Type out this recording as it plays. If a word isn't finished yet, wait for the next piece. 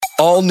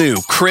All new,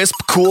 crisp,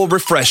 cool,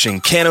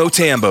 refreshing Cano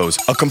Tambos.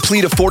 A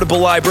complete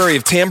affordable library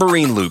of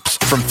tambourine loops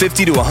from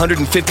 50 to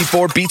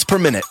 154 beats per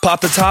minute.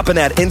 Pop the top and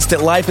add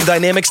instant life and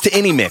dynamics to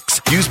any mix.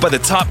 Used by the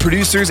top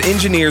producers,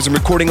 engineers, and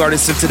recording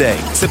artists of today.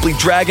 Simply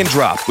drag and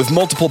drop. With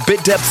multiple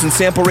bit depths and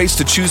sample rates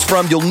to choose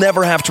from, you'll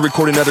never have to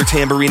record another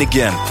tambourine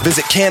again.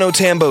 Visit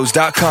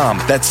CanoTambos.com.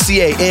 That's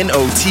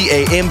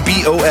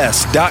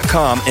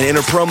CanoTambos.com and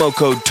enter promo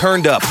code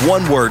TURNEDUP.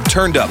 One word,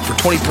 turned up, for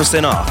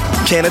 20% off.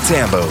 Cano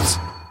Tambos.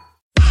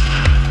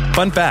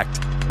 Fun fact,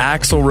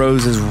 Axl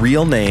Rose's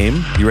real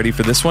name, you ready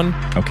for this one?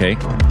 Okay.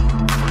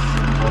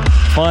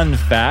 Fun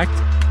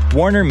fact,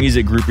 Warner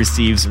Music Group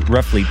receives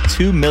roughly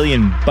 2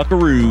 million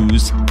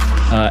buckaroos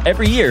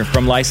every year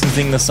from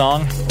licensing the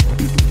song.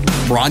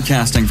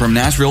 Broadcasting from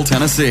Nashville,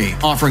 Tennessee,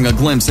 offering a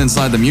glimpse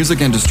inside the music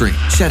industry,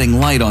 shedding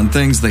light on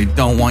things they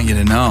don't want you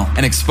to know,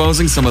 and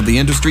exposing some of the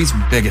industry's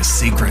biggest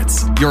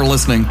secrets. You're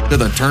listening to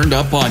the Turned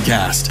Up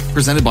Podcast,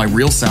 presented by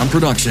Real Sound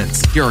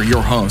Productions. Here are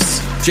your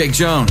hosts, Jake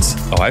Jones.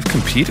 Oh, I've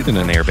competed in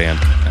an air band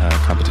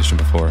competition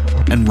before.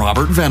 And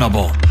Robert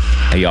Venable.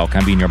 Hey, y'all,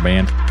 can I be in your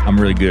band? I'm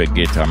really good at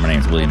guitar. My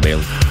name's William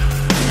Bailey.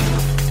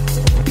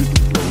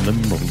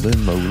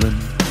 Rolling.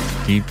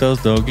 Keep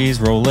those doggies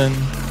rolling.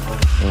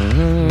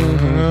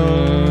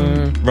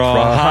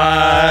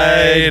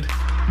 Rawhide.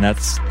 And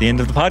that's the end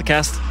of the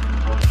podcast.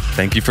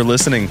 Thank you for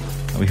listening.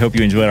 We hope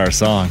you enjoyed our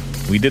song.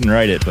 We didn't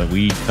write it, but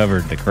we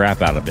covered the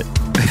crap out of it.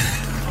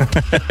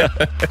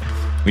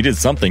 We did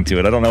something to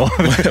it. I don't know.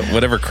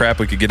 Whatever crap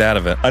we could get out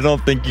of it. I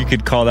don't think you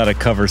could call that a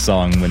cover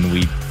song when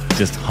we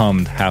just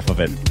hummed half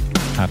of it,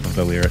 half of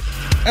the lyric.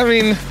 I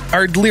mean,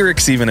 are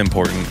lyrics even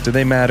important? Do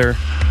they matter?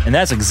 And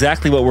that's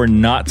exactly what we're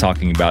not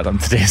talking about on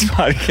today's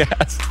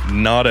podcast.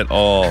 Not at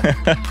all.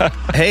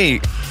 Hey,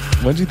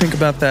 what did you think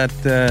about that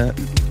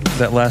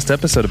last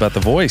episode about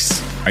The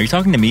Voice? Are you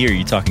talking to me or are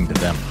you talking to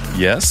them?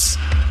 Yes.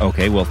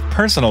 Okay, well,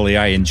 personally,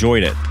 I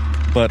enjoyed it.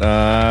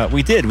 But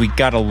we did. We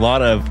got a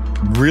lot of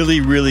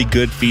really, really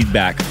good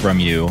feedback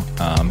from you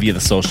via the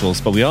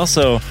socials. But we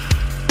also,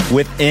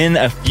 within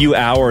a few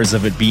hours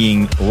of it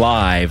being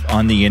live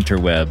on the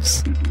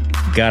interwebs,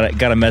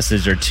 got a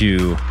message or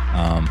two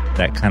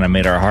that kind of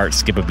made our hearts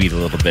skip a beat a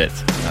little bit.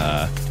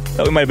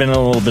 That we might have been in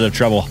a little bit of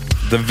trouble.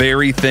 The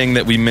very thing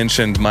that we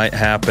mentioned might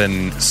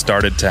happen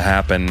started to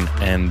happen,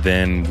 and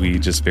then we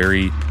just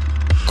very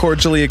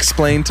cordially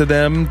explained to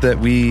them that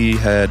we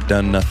had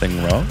done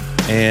nothing wrong,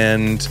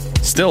 and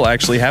still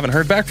actually haven't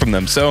heard back from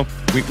them. So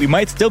we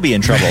might still be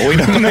in trouble. We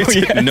don't know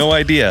yet. No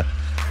idea.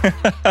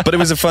 But it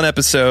was a fun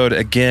episode.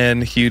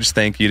 Again, huge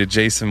thank you to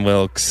Jason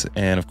Wilkes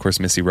and, of course,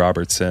 Missy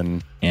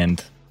Robertson.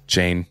 And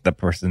Jane. The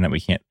person that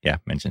we can't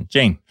mention.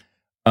 Jane.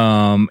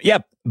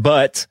 Yep.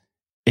 But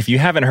if you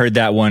haven't heard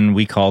that one,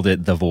 we called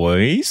it The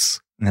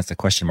Voice. And that's a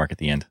question mark at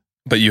the end.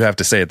 But you have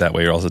to say it that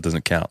way or else it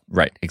doesn't count.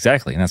 Right.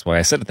 Exactly. And that's why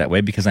I said it that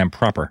way, because I'm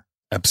proper.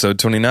 Episode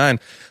 29.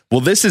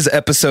 Well, this is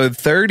episode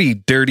 30,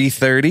 Dirty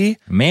 30.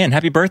 Man,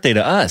 happy birthday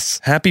to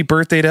us. Happy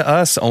birthday to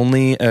us.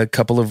 Only a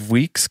couple of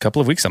weeks,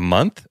 a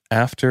month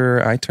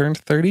after I turned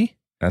 30.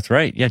 That's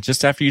right. Yeah,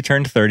 just after you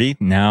turned 30.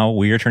 Now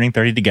we are turning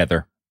 30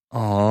 together.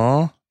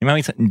 Aww.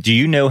 Do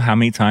you know how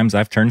many times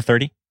I've turned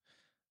 30?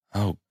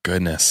 Oh,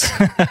 goodness.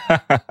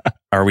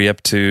 Are we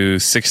up to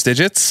 6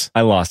 digits?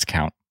 I lost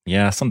count.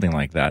 Yeah, something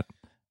like that.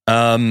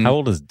 How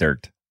old is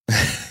Dirt?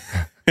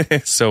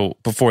 So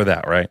before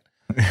that, right?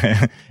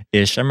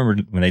 Ish. I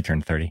remember when they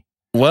turned 30.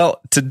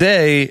 Well,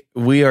 today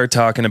we are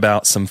talking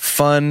about some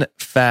fun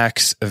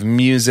facts of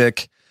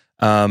music.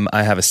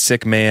 I have a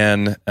sick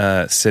man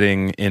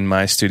sitting in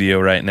my studio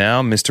right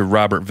now, Mr.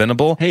 Robert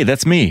Venable. Hey,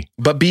 that's me.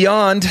 But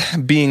beyond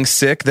being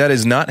sick, that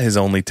is not his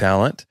only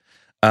talent,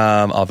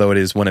 although it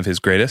is one of his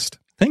greatest.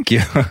 Thank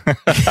you.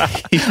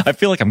 I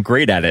feel like I'm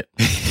great at it.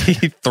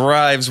 He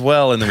thrives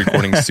well in the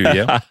recording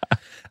studio.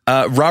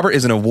 Robert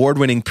is an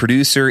award-winning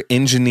producer,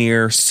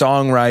 engineer,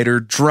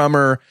 songwriter,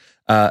 drummer,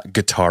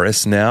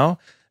 guitarist now,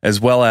 as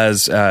well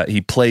as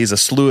he plays a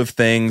slew of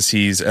things.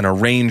 He's an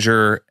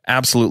arranger,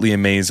 absolutely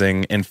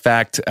amazing. In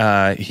fact,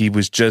 he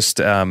was just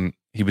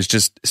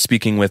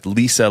speaking with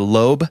Lisa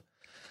Loeb.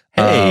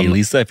 Hey,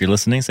 Lisa, if you're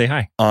listening, say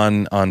hi.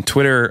 On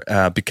Twitter,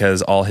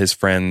 because all his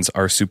friends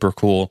are super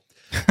cool.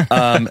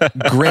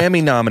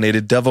 Grammy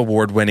nominated, Dove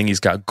Award winning. He's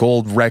got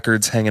gold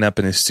records hanging up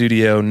in his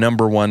studio,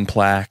 #1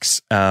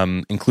 plaques,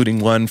 including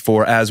one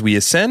for As We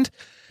Ascend,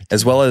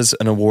 as well as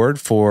an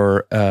award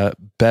for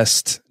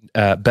best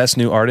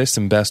new artist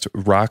and best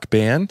rock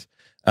band.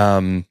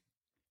 And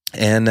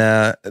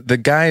the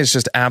guy is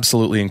just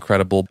absolutely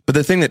incredible. But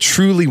the thing that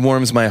truly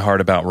warms my heart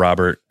about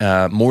Robert,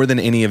 more than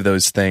any of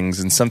those things,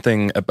 and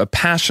something, a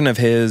passion of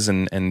his,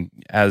 and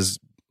as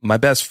my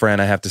best friend,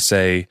 I have to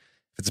say,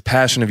 if it's a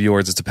passion of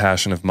yours, it's a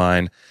passion of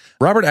mine.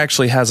 Robert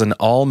actually has an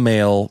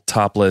all-male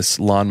topless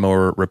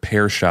lawnmower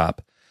repair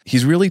shop.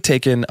 He's really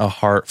taken a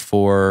heart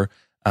for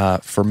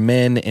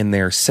men in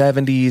their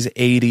 70s,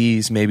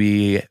 80s,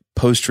 maybe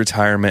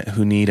post-retirement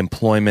who need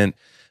employment.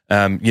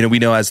 We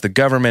know as the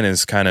government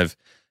is kind of,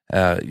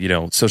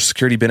 Social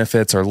Security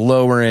benefits are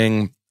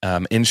lowering.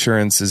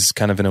 Insurance is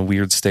kind of in a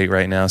weird state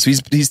right now. So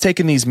he's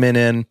taken these men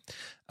in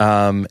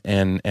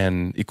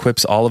and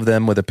equips all of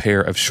them with a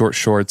pair of short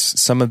shorts.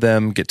 Some of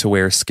them get to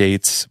wear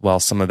skates, while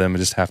some of them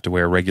just have to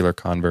wear regular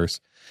Converse.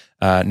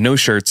 No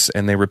shirts,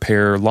 and they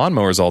repair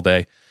lawnmowers all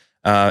day.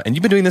 And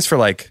you've been doing this for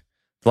like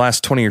the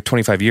last 20 or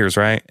 25 years,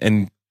 right?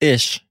 And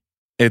Ish.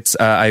 it's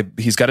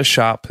he's got a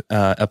shop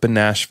up in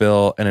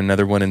Nashville and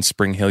another one in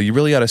Spring Hill. You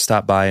really ought to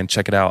stop by and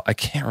check it out. I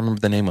can't remember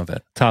the name of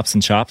it. Tops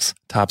and Chops.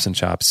 Tops and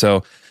Chops.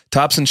 So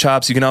Tops and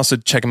Chops. You can also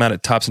check them out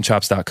at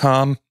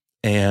topsandchops.com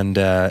and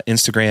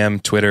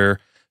Instagram, Twitter,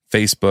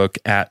 Facebook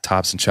at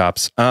Tops and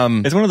Chops.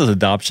 It's one of those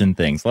adoption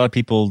things. A lot of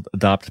people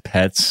adopt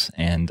pets,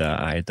 and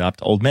I adopt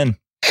old men.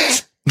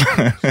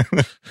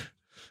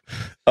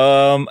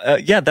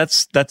 Yeah,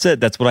 that's it.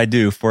 That's what I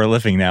do for a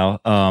living now.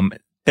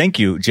 Thank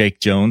you, Jake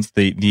Jones,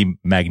 the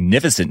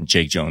magnificent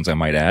Jake Jones, I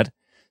might add.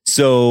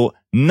 So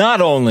not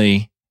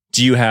only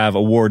do you have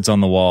awards on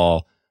the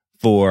wall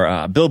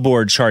for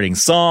Billboard charting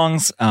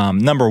songs,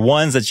 number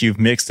ones that you've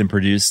mixed and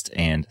produced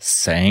and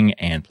sang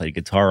and played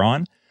guitar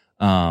on,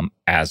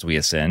 as we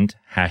ascend,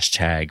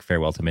 #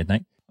 Farewell to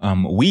Midnight.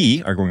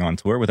 We are going on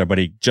tour with our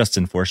buddy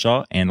Justin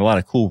Forshaw and a lot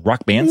of cool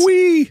rock bands.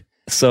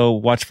 So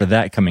watch for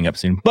that coming up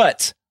soon.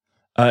 But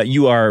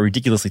you are a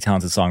ridiculously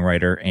talented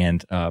songwriter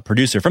and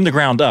producer from the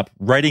ground up,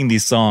 writing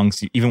these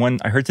songs, even when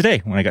I heard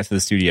today when I got to the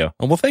studio.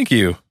 Oh, well, thank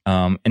you.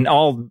 And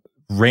all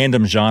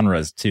random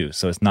genres, too.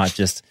 So it's not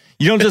just,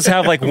 you don't just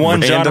have like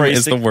one Random genre.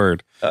 is the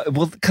word.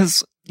 Well,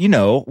 because, you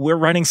know, we're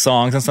writing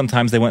songs and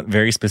sometimes they want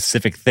very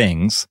specific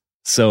things.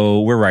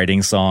 So we're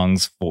writing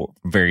songs for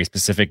very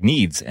specific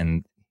needs.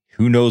 And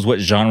who knows what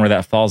genre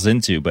that falls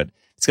into, but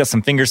it's got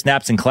some finger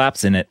snaps and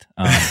claps in it.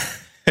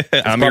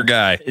 I'm your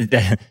guy.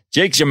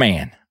 Jake's your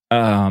man.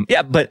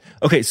 Yeah, but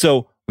okay,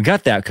 so we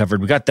got that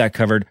covered.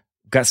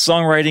 Got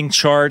songwriting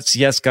charts.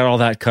 Yes, got all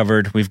that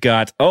covered. We've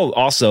got,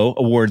 also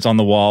awards on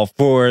the wall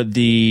for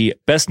the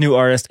best new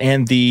artist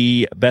and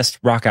the best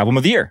rock album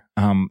of the year.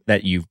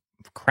 That you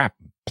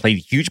played a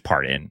huge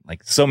part in.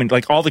 Like so many,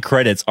 like all the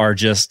credits are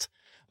just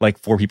like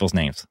 4 people's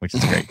names, which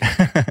is great.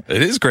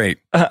 It is great.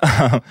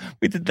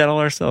 We did that all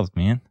ourselves,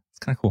 man. It's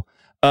kind of cool.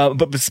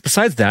 But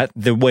besides that,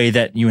 the way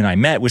that you and I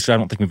met, which I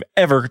don't think we've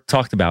ever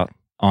talked about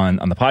on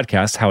the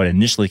podcast, how it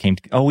initially came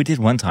to, we did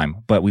one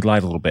time, but we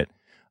lied a little bit.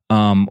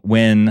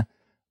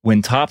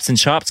 When Tops and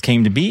Chops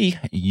came to be,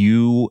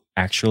 you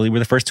actually were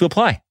the first to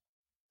apply.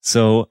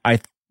 So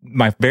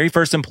my very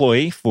first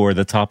employee for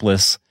the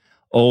topless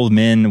old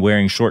men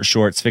wearing short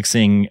shorts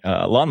fixing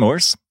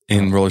lawnmowers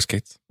In roller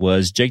skates.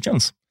 was Jake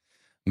Jones.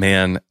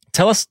 Man.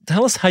 Tell us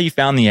how you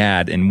found the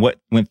ad and what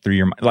went through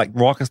your mind. Like,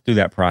 walk us through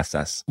that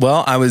process.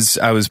 Well, I was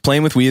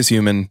playing with We As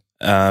Human.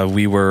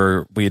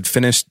 We had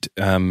finished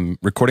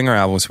recording our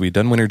albums. We'd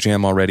done Winter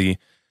Jam already.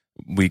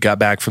 We got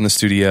back from the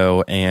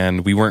studio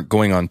and we weren't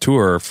going on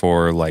tour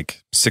for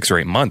like 6 or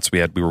 8 months.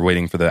 We were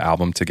waiting for the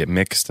album to get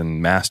mixed and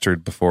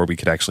mastered before we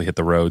could actually hit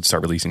the road,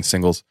 start releasing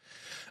singles.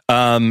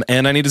 And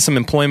I needed some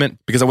employment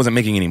because I wasn't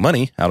making any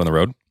money out on the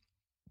road.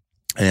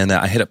 And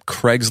I hit up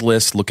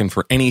Craigslist looking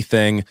for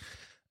anything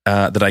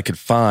that I could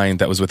find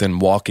that was within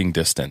walking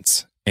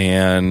distance.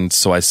 And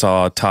so I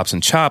saw Tops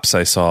and Chops.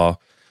 I saw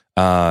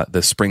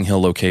the Spring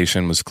Hill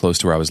location was close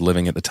to where I was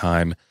living at the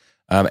time.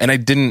 And I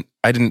didn't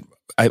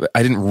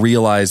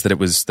realize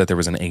that there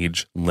was an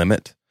age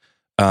limit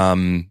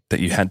that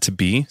you had to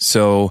be.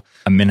 So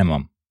A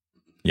minimum.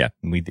 Yeah,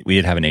 we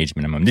did have an age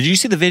minimum. Did you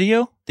see the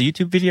video? The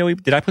YouTube video?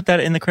 Did I put that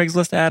in the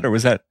Craigslist ad, or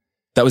was that?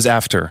 that was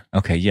after.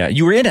 Okay, yeah.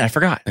 You were in it. I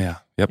forgot. Yeah.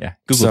 Yep. Yeah.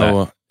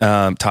 Google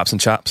that. Tops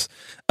and Chops.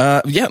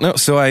 So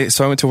I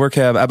went to work.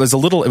 It was a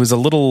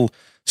little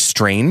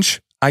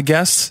strange, I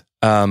guess,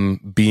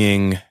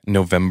 being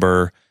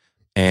November,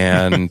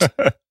 and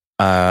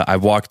I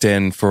walked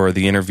in for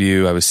the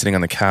interview. I was sitting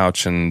on the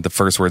couch, and the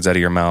first words out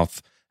of your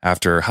mouth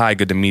after "Hi,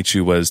 good to meet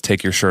you" was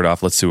 "Take your shirt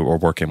off. Let's see what we're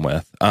working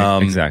with."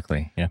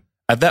 Exactly. Yeah.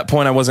 At that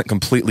point, I wasn't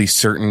completely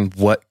certain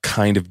what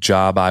kind of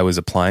job I was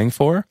applying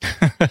for.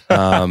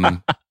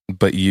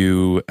 But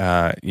you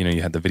had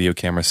the video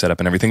camera set up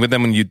and everything. But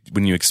then when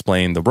you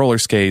explained the roller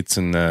skates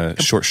and the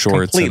short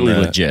shorts, completely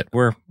and legit.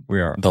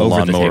 We are the over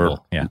lawnmower, the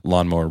table. Yeah.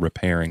 lawnmower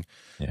repairing.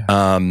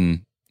 Yeah.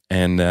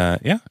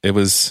 It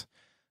was.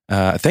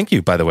 Thank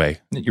you, by the way.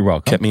 You're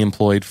welcome. Kept me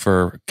employed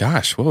for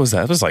what was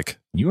that? It was like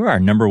You were our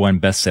number one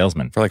best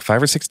salesman for like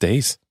 5 or 6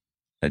 days.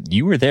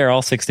 You were there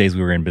all 6 days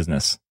we were in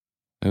business.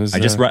 It was. I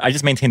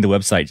just maintained the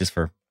website just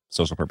for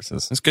social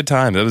purposes. It was a good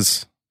time. That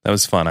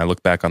was fun. I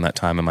look back on that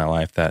time in my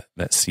life,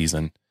 that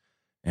season,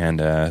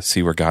 and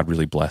see where God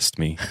really blessed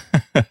me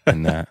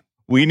in that.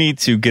 We need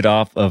to get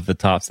off of the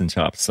Tops and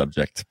Chops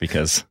subject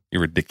because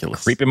You're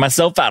ridiculous. creeping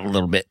myself out a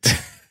little bit.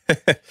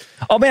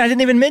 Oh man, I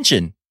didn't even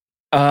mention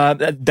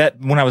that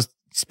when I was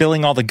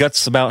spilling all the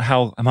guts about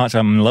how much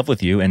I'm in love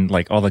with you and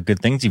like all the good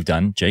things you've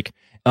done, Jake.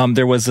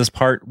 There was this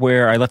part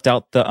where I left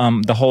out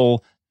the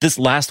whole. This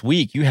last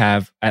week, you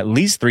have at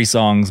least 3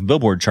 songs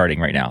Billboard charting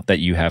right now that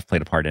you have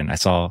played a part in. I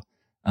saw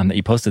that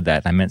you posted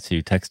that. I meant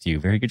to text you.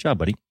 Very good job,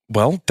 buddy.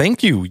 Well,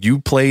 thank you.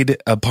 You played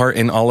a part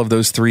in all of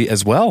those 3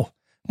 as well.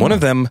 One of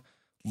them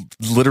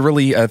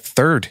literally a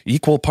third,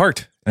 equal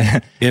part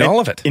in all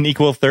of it. An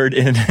equal third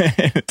in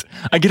it.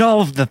 I get all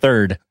of the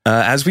third.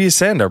 As we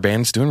ascend, our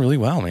band's doing really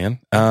well, man.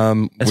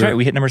 That's right.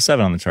 We hit number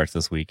 7 on the charts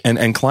this week.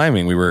 And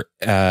climbing. We were,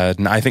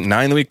 I think,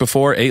 9 the week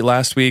before, 8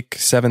 last week,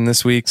 7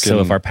 this week. So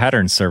if our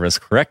patterns serve us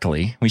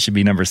correctly, we should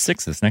be number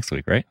 6 this next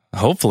week, right?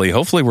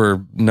 Hopefully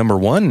we're number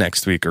 1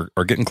 next week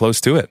or getting close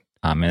to it.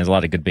 And there's a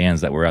lot of good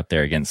bands that we're up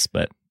there against,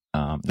 but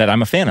that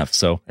I'm a fan of.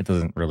 So it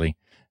doesn't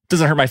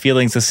hurt my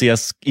feelings to see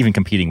us even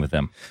competing with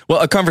them.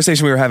 Well, a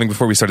conversation we were having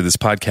before we started this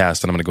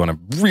podcast, and I'm going to go on a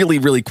really,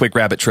 really quick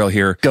rabbit trail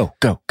here. Go.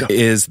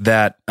 Is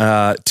that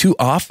too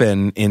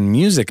often in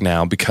music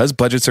now, because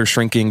budgets are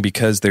shrinking,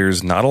 because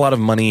there's not a lot of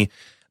money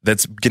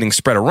that's getting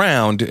spread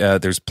around,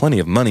 there's plenty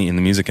of money in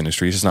the music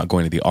industry, it's just not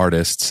going to the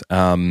artists,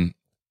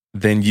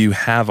 then you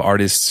have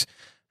artists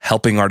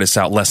helping artists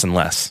out less and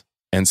less.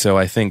 And so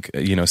I think,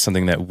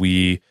 something that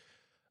we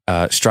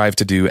strive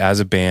to do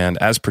as a band,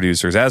 as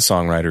producers, as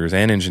songwriters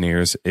and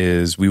engineers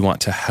is we want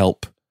to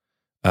help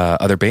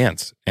other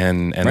bands.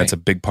 And right. That's a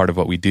big part of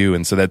what we do.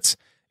 And so it's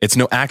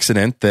no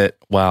accident that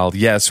while,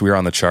 yes, we're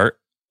on the chart,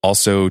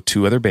 also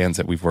 2 other bands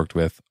that we've worked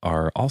with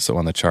are also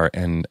on the chart.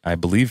 And I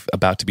believe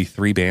about to be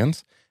 3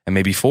 bands and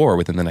maybe 4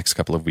 within the next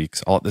couple of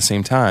weeks, all at the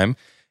same time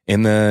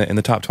in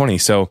the top 20.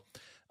 So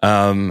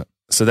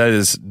that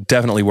is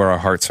definitely where our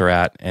hearts are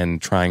at,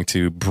 and trying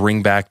to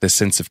bring back the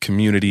sense of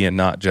community and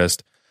not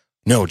just,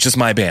 no, just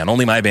my band.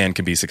 Only my band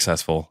can be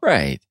successful.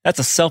 Right. That's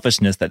a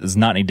selfishness that does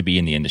not need to be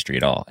in the industry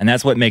at all. And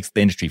that's what makes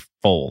the industry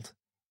fold.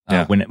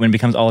 When it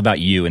becomes all about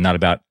you and not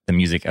about the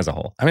music as a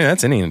whole. I mean,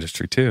 that's any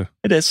industry too.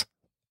 It is.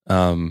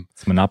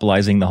 It's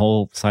monopolizing the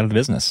whole side of the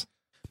business.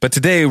 But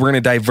today we're going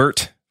to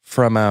divert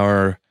from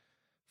our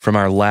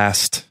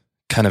last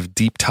kind of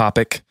deep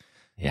topic.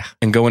 Yeah.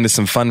 And go into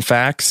some fun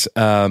facts.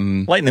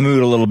 Lighten the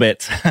mood a little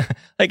bit.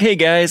 Like, hey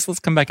guys, let's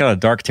come back out of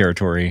dark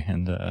territory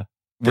and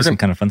do some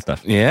kind of fun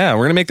stuff. Yeah,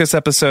 we're going to make this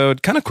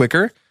episode kind of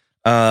quicker,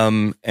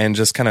 and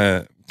just kind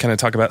of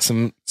talk about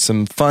some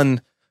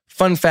fun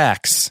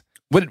facts.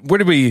 Where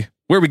are we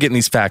getting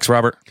these facts,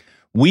 Robert?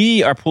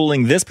 We are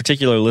pulling this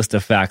particular list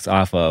of facts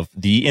off of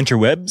the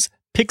interwebs,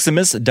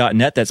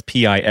 Piximus.net. That's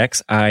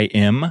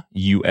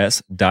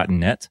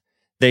Piximus.net.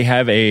 They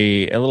have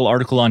a little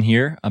article on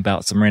here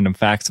about some random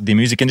facts of the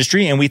music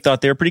industry, and we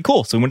thought they were pretty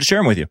cool, so we wanted to share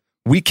them with you.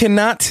 We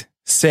cannot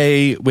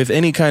say with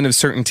any kind of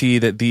certainty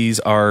that these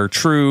are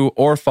true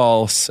or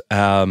false.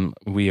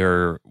 We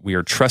are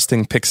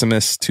trusting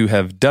Piximus to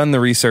have done the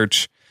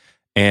research,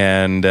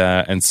 and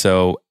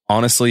so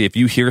honestly, if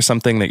you hear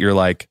something that you're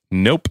like,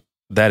 nope,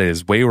 that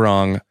is way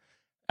wrong,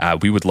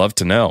 we would love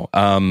to know.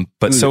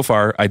 But so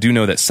far, I do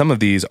know that some of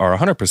these are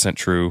 100%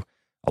 true.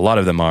 A lot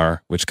of them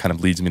are, which kind of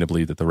leads me to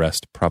believe that the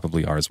rest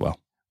probably are as well.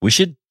 We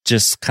should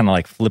just kind of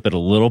like flip it a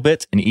little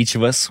bit. And each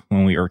of us,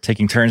 when we are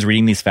taking turns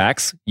reading these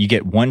facts, you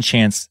get one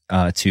chance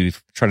to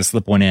try to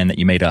slip one in that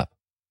you made up.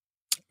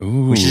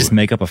 Ooh. We should just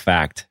make up a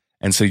fact.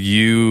 And so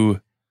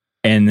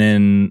and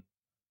then,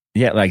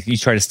 like you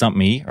try to stump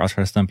me, or I'll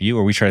try to stump you,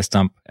 or we try to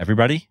stump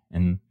everybody.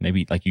 And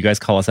maybe like you guys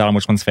call us out on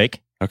which one's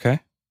fake. Okay.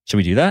 Should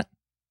we do that?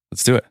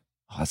 Let's do it.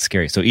 Oh, that's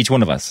scary. So each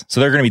one of us. So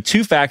there are going to be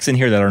 2 facts in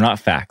here that are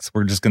not facts.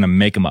 We're just going to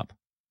make them up.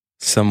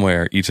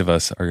 Somewhere each of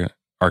us are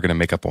going to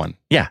make up one.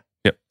 Yeah.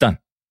 Yep. Done.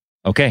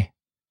 Okay.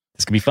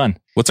 This could be fun.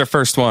 What's our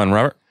first one,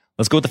 Robert?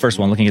 Let's go with the first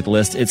one. Looking at the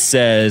list, it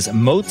says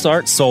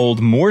Mozart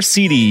sold more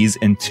CDs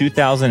in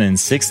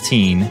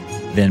 2016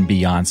 than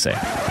Beyonce,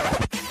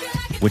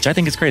 which I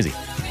think is crazy.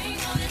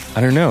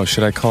 I don't know.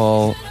 Should I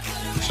call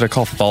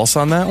false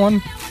on that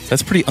one?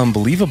 That's pretty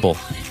unbelievable.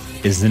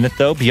 Isn't it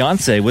though?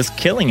 Beyonce was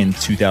killing in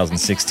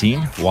 2016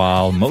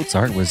 while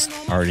Mozart was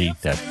already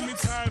dead.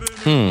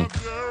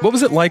 What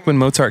was it like when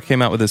Mozart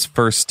came out with his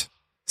first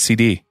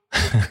CD?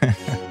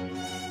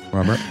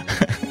 Robert,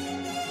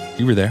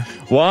 you were there.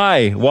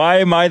 Why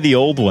am I the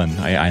old one?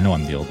 I know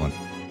I'm the old one.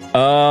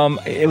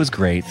 It was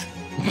great.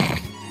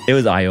 It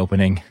was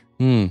eye-opening.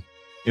 It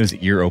was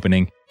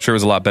ear-opening. Sure, it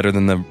was a lot better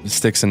than the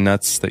sticks and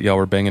nuts that y'all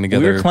were banging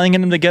together. We were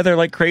clanging them together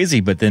like crazy,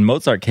 but then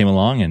Mozart came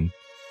along and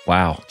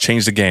wow.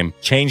 Changed the game.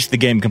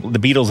 The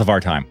Beatles of our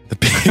time. The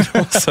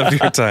Beatles of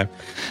your time.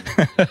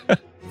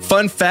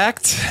 Fun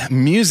fact,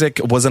 music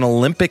was an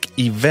Olympic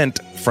event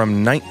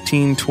from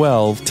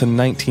 1912 to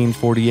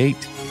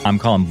 1948. I'm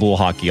calling bull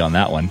hockey on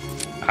that one.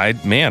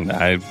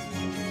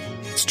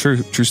 It's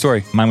true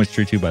story. Mine was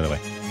true too, by the way.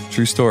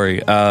 True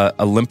story.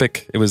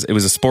 Olympic, it was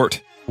a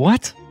sport.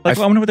 What? I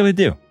wonder what they would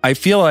do. I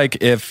feel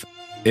like if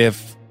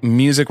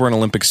music were an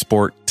Olympic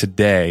sport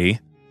today,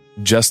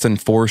 Justin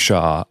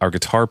Forshaw, our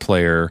guitar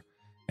player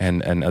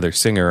and other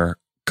singer,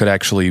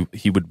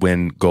 he would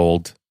win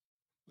gold.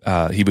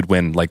 He would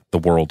win like the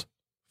world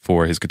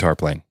for his guitar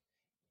playing.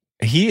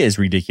 He is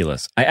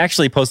ridiculous. I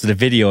actually posted a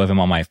video of him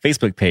on my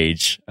Facebook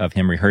page of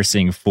him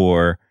rehearsing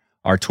for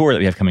our tour that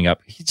we have coming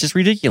up. He's just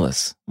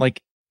ridiculous.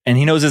 And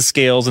he knows his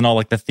scales and all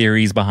like the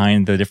theories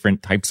behind the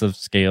different types of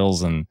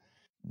scales and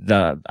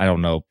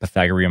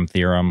Pythagorean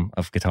theorem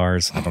of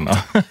guitars. I don't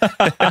know.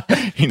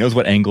 He knows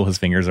what angle his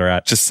fingers are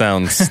at. Just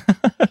sounds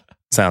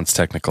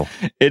technical.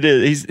 It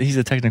is. He's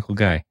a technical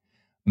guy.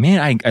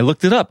 Man, I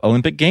looked it up.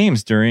 Olympic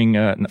Games during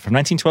from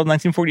 1912 to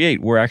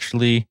 1948 were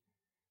actually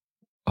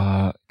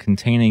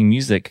containing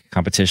music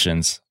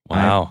competitions.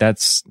 Wow.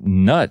 That's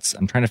nuts.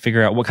 I'm trying to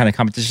figure out what kind of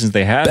competitions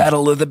they have.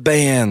 Battle of the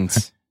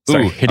Bands.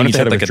 Sorry, Ooh, hitting each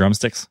other with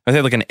drumsticks. Are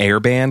they like an air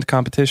band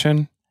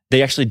competition?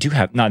 They actually do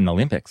have, not in the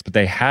Olympics, but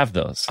they have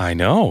those. I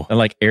know. They're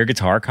like air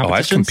guitar I've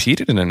competitions.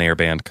 competed in an air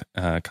band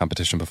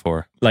competition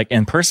before. Like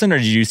in person, or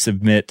did you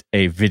submit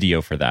a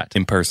video for that?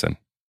 In person.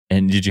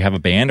 And did you have a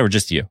band or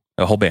just you?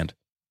 A whole band.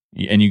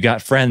 And you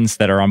got friends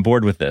that are on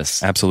board with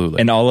this. Absolutely.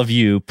 And all of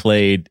you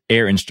played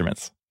air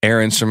instruments. Air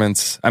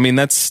instruments. I mean,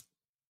 that's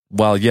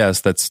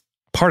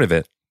part of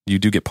it. You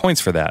do get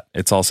points for that.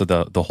 It's also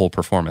the whole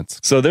performance.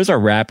 So there's a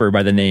rapper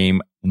by the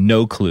name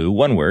No Clue,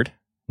 one word,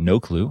 No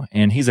Clue,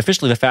 and he's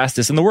officially the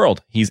fastest in the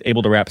world. He's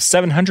able to rap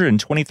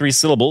 723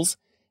 syllables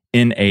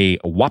in a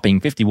whopping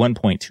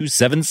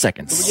 51.27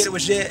 seconds.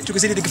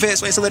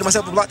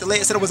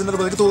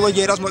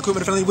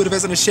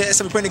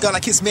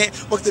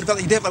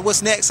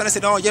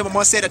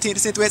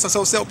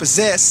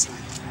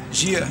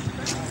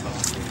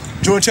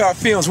 Join Child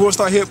Films, World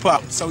Star Hip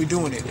Hop. So we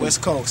doing it,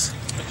 West Coast.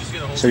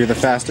 So you're the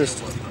fastest?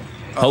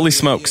 Holy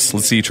smokes.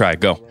 Let's see you try.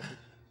 Go.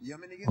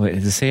 Wait,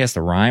 does it say he has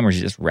to rhyme or does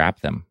he just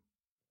rap them?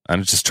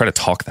 I'm just trying to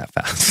talk that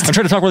fast. I'm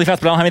trying to talk really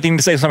fast, but I don't have anything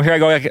to say. So here I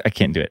go. I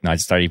can't do it. No, I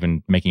just started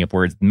even making up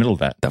words in the middle of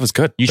that. That was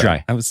good. You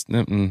try. That was...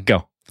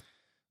 Go.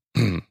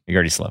 You're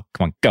already slow.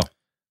 Come on, go.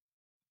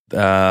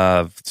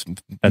 That's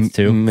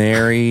two.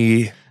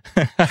 Mary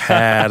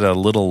had a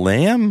little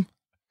lamb?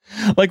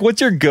 Like,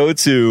 what's your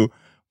go-to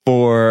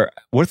for...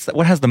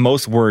 What has the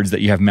most words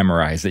that you have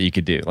memorized that you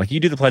could do? Like, you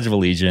do the Pledge of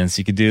Allegiance.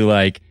 You could do,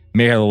 like,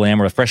 Mary Had a Lamb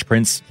or the Fresh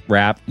Prince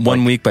rap.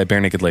 One Week by Bare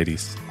Naked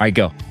Ladies. All right,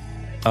 go.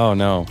 Oh,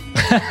 no.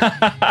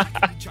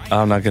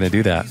 I'm not going to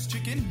do that.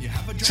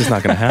 It's just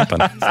not going to happen.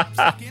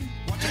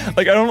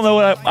 Like, I don't know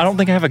I don't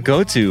think I have a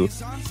go-to.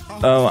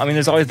 I mean,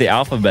 there's always the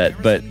alphabet,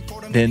 but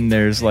then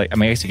there's like, I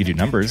mean, I guess you could do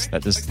numbers.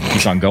 That just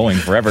keeps on going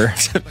forever. 1,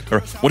 2, 3,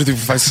 4,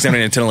 5, 6, 7,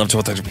 8, 9, 10, 11,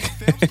 12, 13.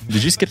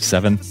 Did you skip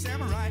 7?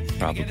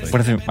 Probably.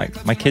 What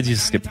if my kids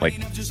used to skip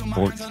like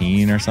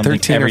 14 or something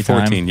 13 every or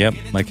 14, time? Yep.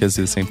 My kids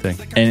do the same thing.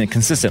 And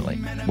consistently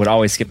would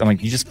always skip. I'm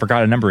like, you just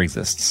forgot a number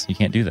exists. You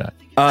can't do that.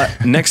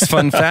 Next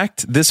fun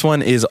fact. This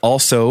one is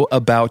also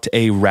about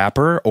a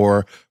rapper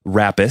or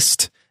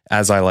rappist,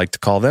 as I like to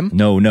call them.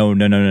 No.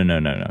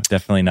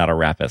 Definitely not a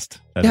rappist.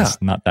 That is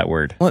not that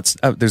word. Well,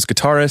 there's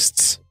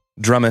guitarists,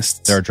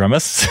 drummists. There are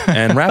drummists.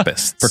 And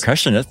rapists.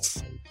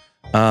 Percussionists.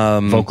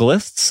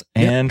 Vocalists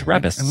and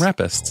rapists. And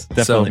rapists.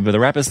 Definitely, but the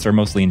rapists are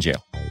mostly in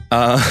jail.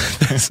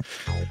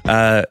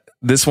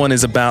 This one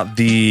is about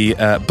the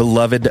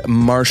beloved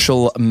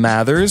Marshall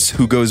Mathers,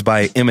 who goes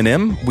by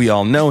Eminem. We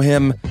all know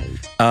him.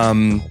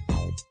 Fun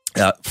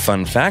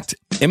fact,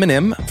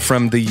 Eminem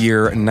from the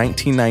year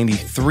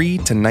 1993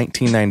 to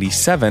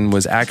 1997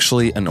 was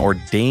actually an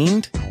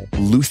ordained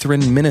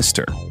Lutheran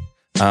minister.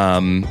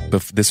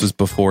 This was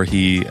before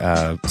he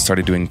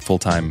started doing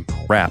full-time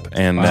rap.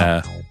 And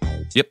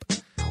yep.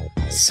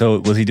 So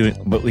was he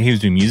doing? But he was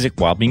doing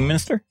music while being a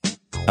minister.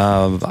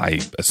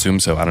 I assume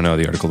so. I don't know.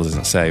 The article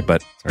doesn't say,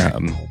 but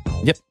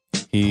yep,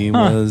 he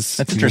was.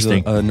 That's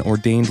interesting. An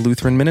ordained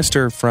Lutheran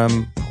minister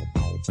from.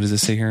 What does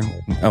this say here?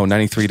 Oh,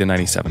 93 to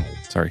 97.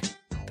 Sorry.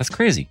 That's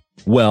crazy.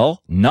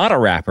 Well, not a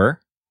rapper,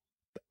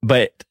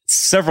 but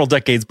several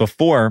decades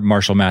before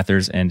Marshall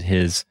Mathers and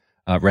his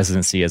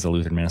residency as a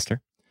Lutheran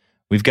minister,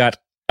 we've got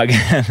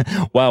again.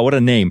 Wow, what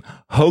a name,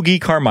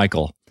 Hoagy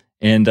Carmichael.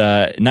 In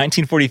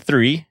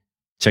 1943,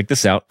 check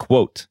this out,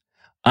 quote,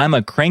 "I'm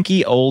a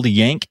cranky old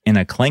Yank in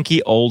a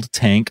clanky old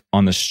tank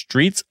on the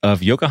streets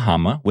of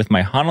Yokohama with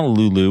my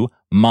Honolulu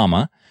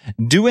mama,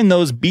 doing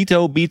those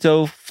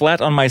Beto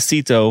flat on my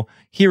Cito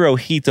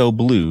Hirohito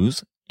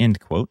blues," end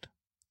quote.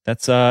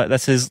 That's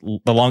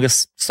the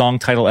longest song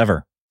title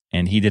ever,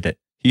 and he did it.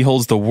 He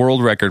holds the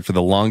world record for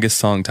the longest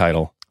song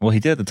title. Well,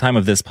 he did at the time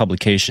of this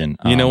publication.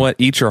 You know what?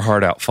 Eat your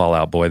heart out, Fall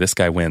Out Boy. This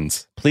guy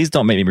wins. Please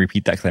don't make me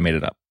repeat that because I made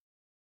it up.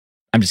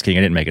 I'm just kidding.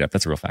 I didn't make it up.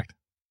 That's a real fact.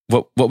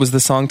 What was the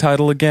song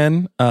title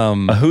again?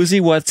 A who's he,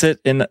 what's it?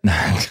 In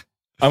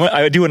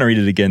I do want to read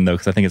it again, though,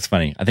 because I think it's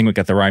funny. I think we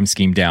got the rhyme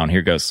scheme down.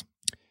 Here it goes.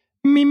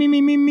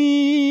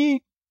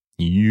 Me.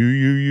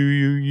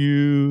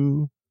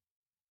 You.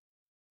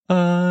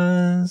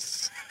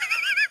 Us.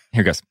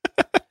 Here it goes.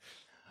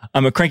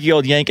 I'm a cranky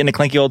old Yank in a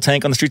clanky old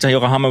tank on the streets of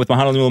Yokohama with my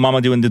Honolulu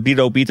mama doing the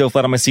Beto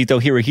flat on my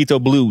Cito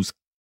Hirohito blues.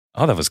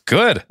 Oh, that was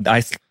good.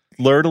 I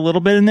slurred a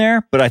little bit in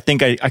there, but I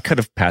think I could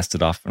have passed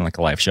it off in like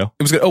a live show.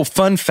 It was good. Oh,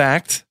 fun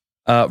fact.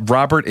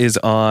 Robert is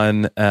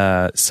on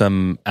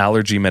some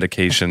allergy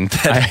medication.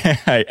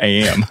 I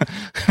am.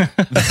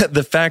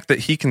 The fact that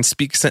he can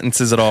speak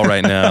sentences at all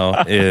right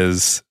now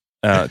is,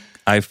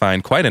 I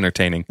find, quite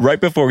entertaining. Right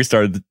before we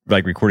started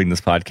like recording this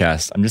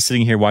podcast, I'm just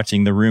sitting here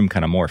watching the room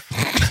kind of morph.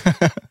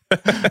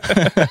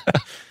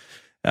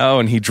 Oh,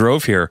 and he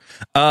drove here.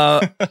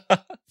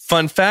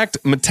 Fun fact,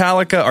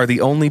 Metallica are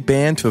the only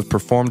band to have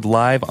performed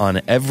live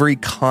on every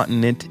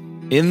continent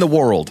in the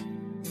world.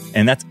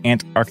 And that's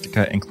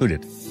Antarctica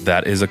included.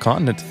 That is a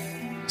continent.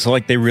 So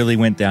like they really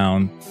went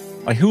down.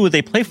 Like who would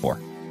they play for?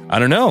 I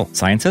don't know.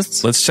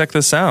 Scientists? Let's check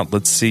this out.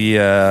 Let's see.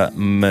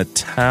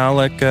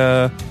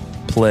 Metallica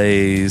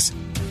plays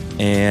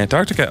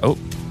Antarctica. Oh,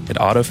 it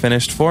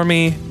auto-finished for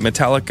me.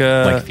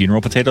 Metallica Like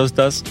Funeral Potatoes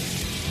does?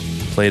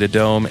 played a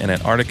dome in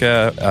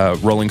Antarctica.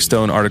 Rolling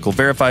Stone article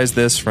verifies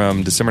this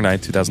from December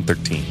 9th,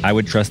 2013. I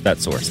would trust that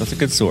source. That's a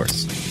good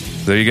source.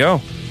 There you go.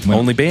 When-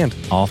 Only band.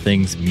 All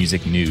things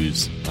music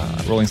news.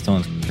 Rolling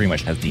Stone pretty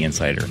much has the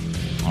insider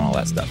on all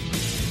that stuff.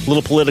 A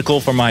little political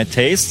for my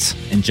tastes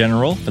in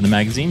general for the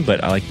magazine,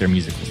 but I like their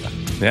musical stuff.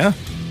 Yeah.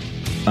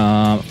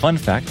 Fun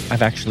fact,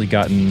 I've actually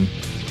gotten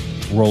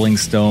Rolling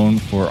Stone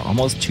for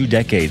almost 2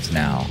 decades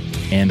now,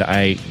 and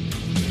I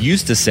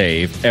used to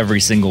save every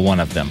single one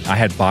of them. I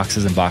had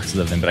boxes and boxes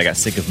of them, but I got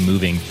sick of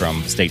moving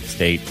from state to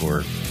state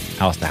or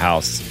house to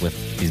house with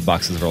these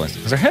boxes of Rolling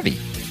Stones because they're heavy.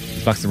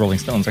 These boxes of Rolling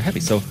Stones are heavy,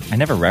 so I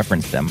never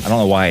referenced them. I don't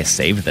know why I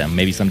saved them.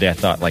 Maybe someday I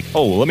thought like,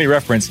 oh, let me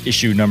reference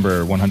issue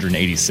number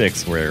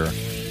 186 where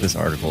this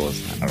article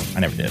is. I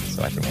never did,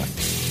 so I threw them away.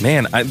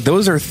 Man,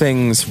 those are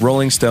things,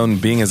 Rolling Stone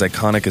being as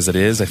iconic as it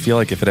is, I feel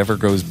like if it ever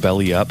goes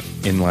belly up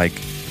in like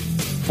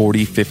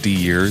 40, 50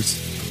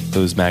 years,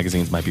 those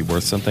magazines might be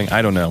worth something.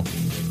 I don't know.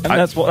 And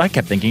that's what I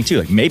kept thinking too.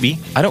 Like maybe.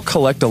 I don't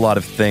collect a lot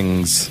of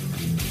things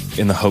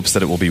in the hopes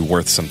that it will be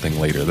worth something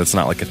later. That's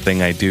not like a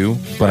thing I do.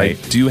 But Right.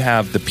 I do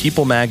have the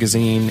People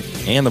magazine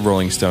and the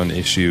Rolling Stone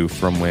issue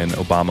from when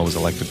Obama was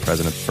elected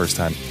president the first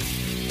time.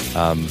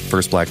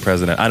 First black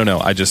president. I don't know.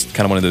 I just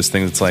kind of one of those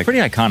things. It's like Pretty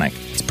iconic.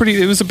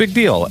 it was a big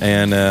deal,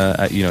 and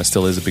it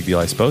still is a big deal,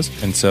 I suppose.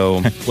 And so,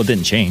 Well, it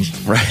didn't change.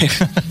 right.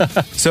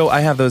 So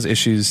I have those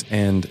issues,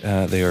 and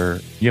they are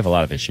You have a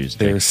lot of issues.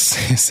 they're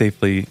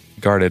safely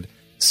guarded.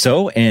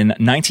 So in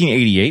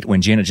 1988,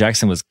 when Janet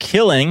Jackson was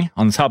killing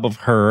on the top of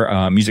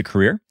her music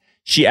career,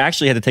 she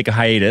actually had to take a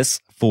hiatus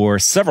for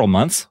several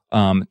months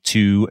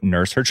to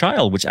nurse her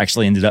child, which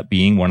actually ended up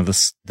being one of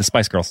the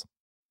Spice Girls.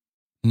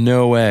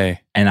 No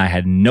way. And I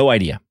had no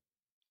idea.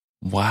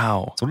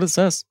 Wow. That's what it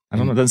says. I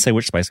don't know. It doesn't say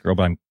which Spice Girl,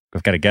 but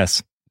I've got to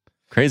guess.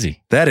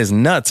 Crazy. That is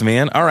nuts,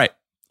 man. All right.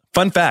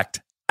 Fun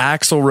fact.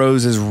 Axl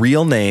Rose's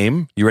real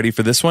name, you ready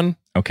for this one?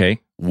 Okay.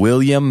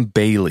 William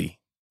Bailey.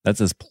 That's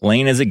as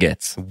plain as it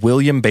gets.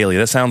 William Bailey.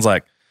 That sounds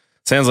like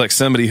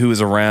somebody who was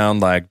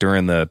around like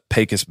during the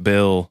Pecos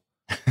Bill.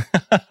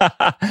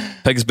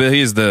 Pecos Bill,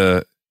 he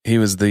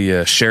was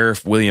the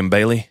sheriff, William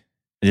Bailey.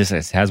 It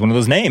just has one of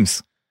those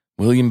names.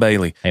 William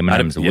Bailey. Hey, my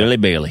name's Willie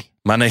Bailey.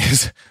 My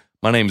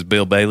name's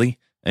Bill Bailey,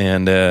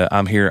 and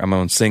I'm here. I'm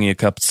going to sing you a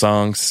couple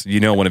songs. You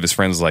know, one of his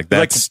friends was like,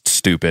 that's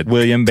stupid.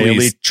 William Bailey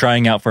Please-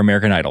 trying out for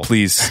American Idol.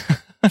 Please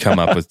come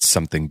up with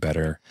something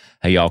better.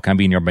 Hey, y'all, can I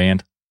be in your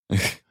band?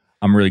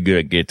 I'm really good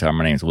at guitar.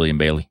 My name's William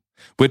Bailey.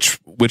 Which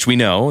we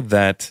know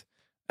that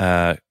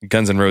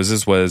Guns N'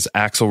 Roses was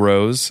Axl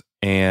Rose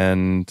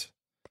and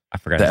I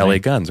forgot the his LA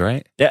name. Guns,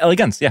 right? Yeah, LA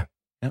Guns, yeah.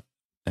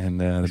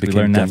 And they We became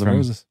learned that Guns N' from-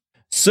 Roses.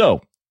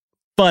 So,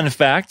 fun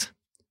fact.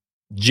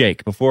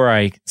 Jake, before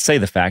I say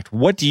the fact,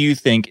 what do you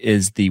think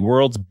is the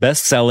world's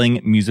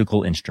best-selling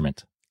musical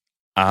instrument?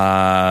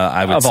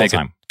 I would Of all say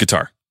time.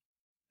 guitar.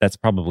 That's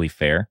probably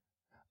fair.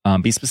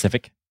 Be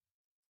specific.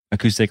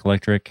 Acoustic,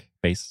 electric,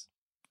 bass.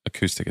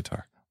 Acoustic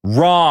guitar.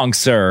 Wrong,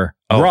 sir.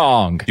 Oh.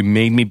 Wrong. You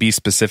made me be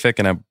specific,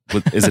 and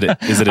is it I a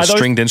thought-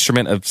 stringed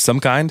instrument of some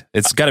kind?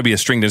 It's got to be a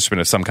stringed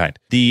instrument of some kind.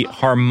 The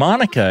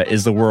harmonica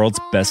is the world's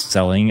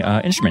best-selling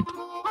instrument.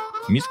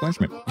 Musical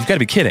instrument. You've got to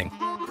be kidding.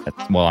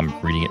 Well, I'm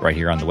reading it right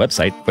here on the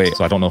website. Wait.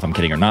 So I don't know if I'm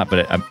kidding or not,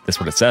 but that's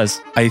what it says.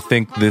 I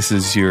think this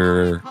is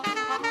your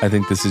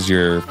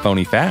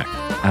phony fact.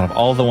 Out of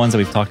all the ones that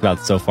we've talked about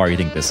so far, you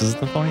think this is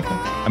the phony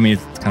fact? I mean,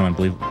 it's kind of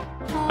unbelievable.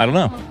 I don't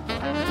know.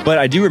 But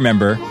I do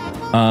remember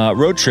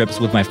road trips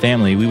with my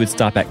family. We would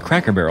stop at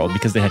Cracker Barrel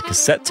because they had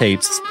cassette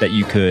tapes that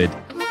you could,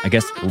 I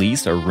guess,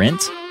 lease or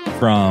rent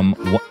from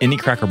any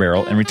Cracker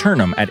Barrel and return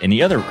them at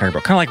any other Cracker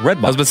Barrel. Kind of like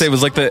Redbox. I was about to say it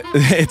was like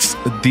it's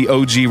the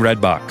OG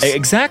Redbox.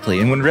 Exactly.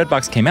 And when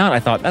Redbox came out, I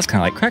thought that's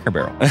kind of like Cracker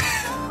Barrel.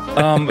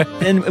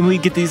 And we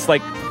get these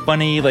like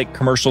funny like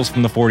commercials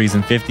from the 40s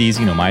and 50s,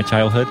 you know, my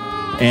childhood,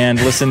 and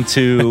listen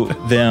to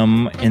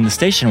them in the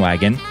station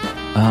wagon.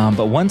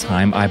 But one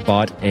time I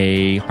bought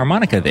a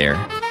harmonica there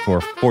for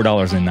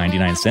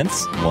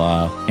 $4.99.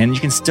 Wow. And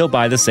you can still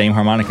buy the same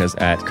harmonicas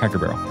at Cracker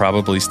Barrel.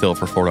 Probably still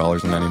for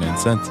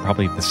 $4.99.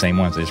 Probably the same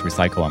ones. They just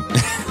recycle them.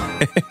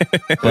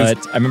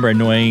 But I remember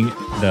annoying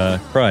the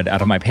crud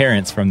out of my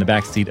parents from the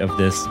backseat of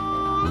this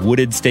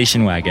wooded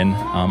station wagon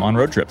on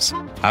road trips.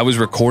 I was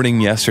recording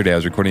yesterday. I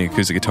was recording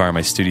acoustic guitar in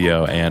my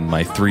studio, and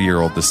my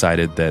 3-year-old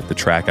decided that the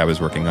track I was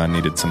working on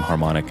needed some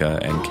harmonica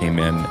and came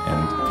in, and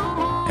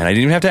I didn't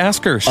even have to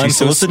ask her. She's so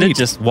Unsolicited, sweet.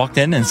 just walked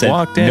in and said,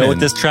 Walked in know what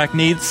and- this track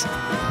needs?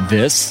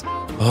 This.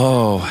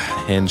 Oh,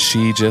 and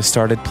she just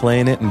started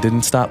playing it and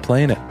didn't stop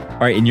playing it. All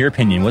right, in your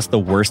opinion, what's the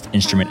worst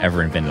instrument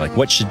ever invented? Like,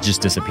 what should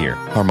just disappear?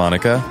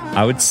 Harmonica,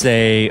 I would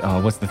say,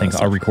 what's the thing?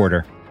 A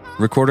recorder.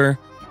 recorder.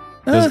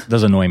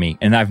 Those annoy me.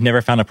 And I've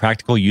never found a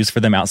practical use for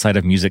them outside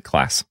of music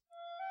class.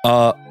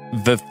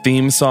 The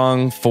theme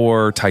song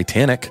for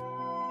Titanic.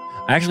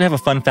 I actually have a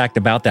fun fact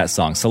about that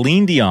song.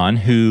 Celine Dion,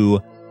 who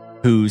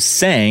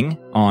sang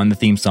on the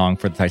theme song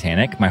for the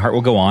Titanic, My Heart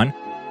Will Go On,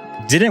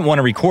 didn't want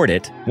to record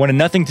it, wanted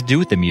nothing to do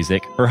with the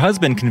music. Her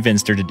husband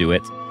convinced her to do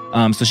it.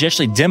 So she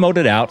actually demoed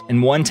it out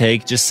in one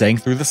take, just sang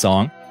through the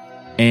song.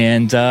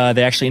 And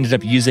they actually ended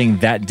up using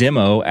that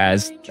demo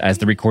as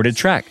the recorded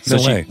track. So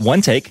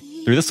one take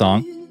through the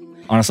song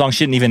on a song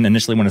she didn't even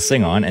initially want to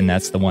sing on. And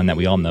that's the one that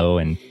we all know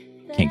and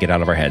can't get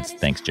out of our heads.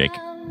 Thanks, Jake.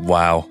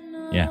 Wow.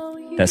 Yeah,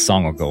 that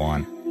song will go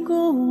on.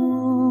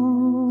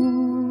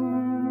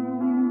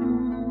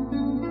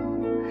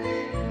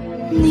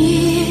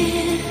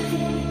 Near,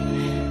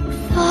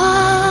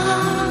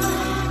 far,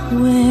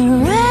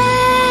 wherever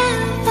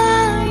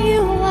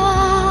you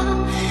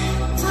are,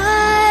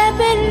 I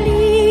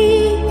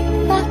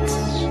believe that's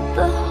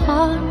the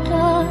heart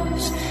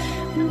does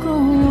go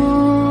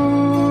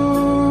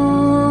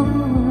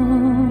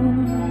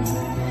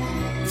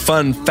on.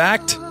 Fun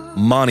fact,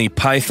 Monty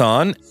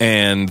Python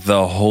and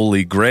the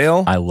Holy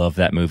Grail. I love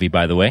that movie,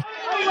 by the way.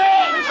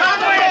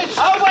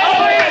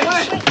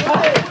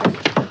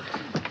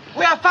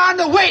 We have found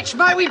the witch.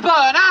 May we burn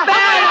her?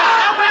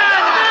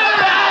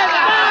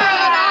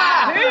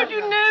 Who do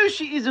you know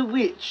she is a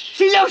witch?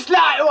 She looks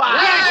like one.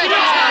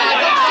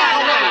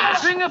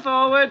 Bring her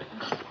forward.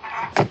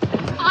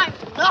 I'm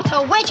not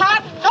a witch.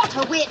 I'm not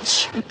a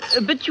witch.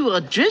 But you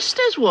are dressed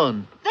as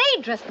one.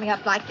 They dressed me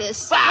up like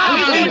this.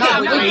 And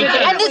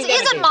And this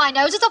isn't my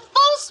nose. It's a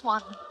false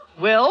one.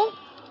 Well,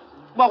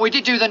 Well, we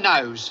did do the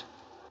nose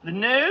the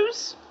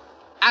nose?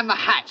 and the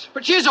hat,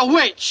 but she's a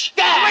witch.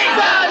 Did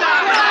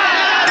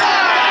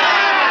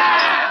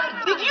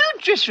you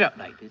dress her up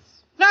like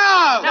this? No.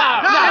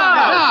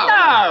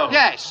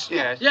 Yes.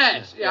 Yes.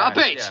 Yeah, a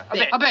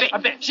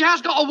bit. She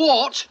has got a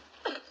wart.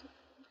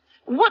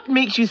 What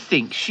makes you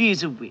think she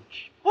is a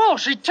witch? Well,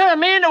 she turned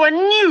me into a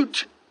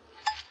newt.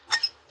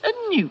 A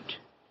newt?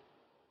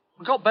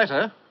 We got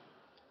better.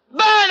 Burn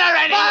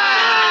her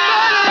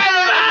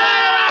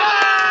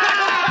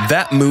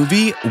That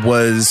movie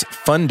was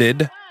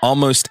funded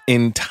almost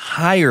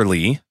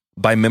entirely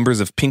by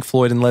members of Pink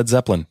Floyd and Led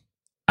Zeppelin.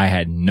 I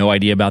had no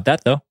idea about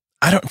that, though.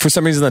 For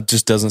some reason, that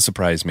just doesn't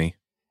surprise me.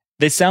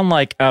 They sound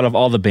like out of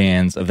all the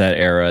bands of that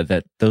era,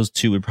 that those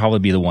two would probably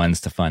be the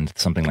ones to fund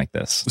something like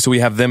this. So we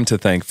have them to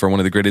thank for one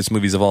of the greatest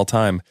movies of all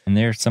time. And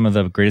they're some of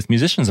the greatest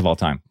musicians of all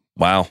time.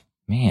 Wow.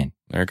 Man.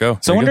 There you go.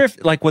 So I wonder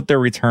if, like, what their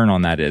return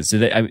on that is.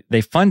 Do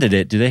they funded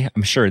it? Do they?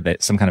 I'm sure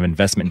that some kind of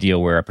investment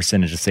deal where a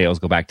percentage of sales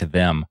go back to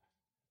them.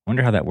 I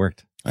wonder how that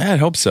worked. I'd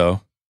hope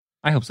so.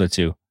 I hope so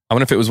too. I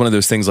wonder if it was one of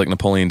those things like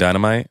Napoleon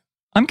Dynamite.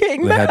 I'm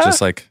getting They that. had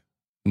just like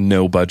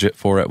no budget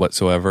for it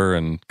whatsoever,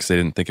 and because they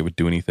didn't think it would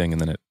do anything,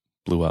 and then it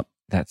blew up.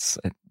 That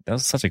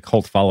was such a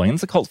cult following.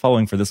 It's a cult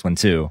following for this one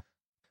too.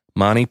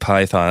 Monty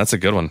Python. That's a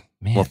good one.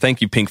 Man. Well,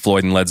 thank you, Pink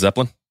Floyd and Led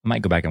Zeppelin. I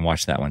might go back and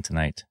watch that one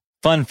tonight.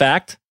 Fun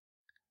fact: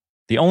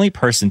 the only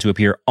person to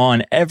appear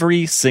on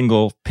every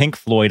single Pink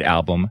Floyd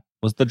album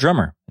was the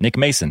drummer, Nick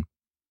Mason.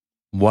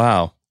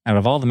 Wow. Out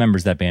of all the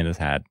members that band has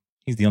had,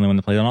 he's the only one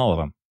that played on all of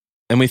them.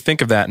 And we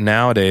think of that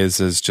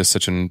nowadays as just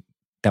such an...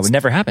 That would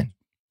never happen.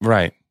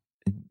 Right.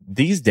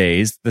 These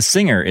days, the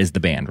singer is the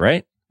band,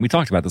 right? We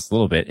talked about this a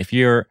little bit. If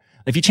you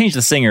change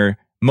the singer,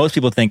 most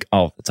people think,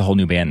 oh, it's a whole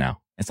new band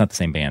now. It's not the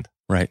same band.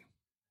 Right.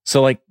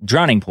 So like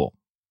Drowning Pool,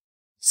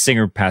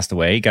 singer passed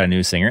away, got a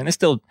new singer, and they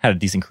still had a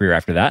decent career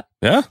after that.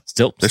 Yeah.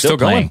 They're still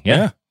going. playing.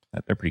 Yeah.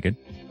 They're pretty good.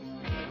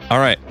 All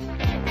right.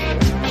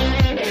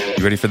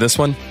 You ready for this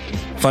one?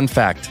 Fun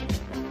fact.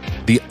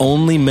 The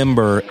only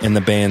member in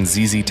the band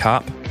ZZ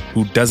Top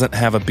who doesn't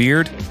have a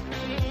beard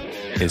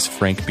is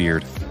Frank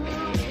Beard.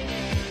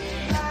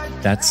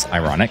 That's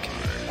ironic.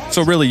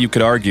 So really,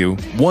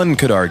 one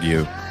could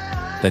argue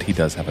that he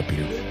does have a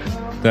beard.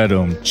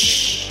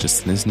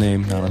 Just in his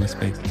name, not on his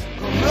face.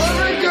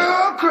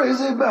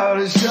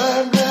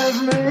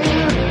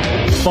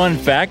 Fun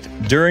fact,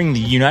 during the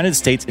United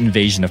States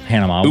invasion of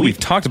Panama... we've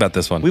talked about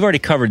this one. We've already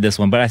covered this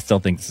one, but I still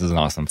think this is an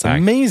awesome fact.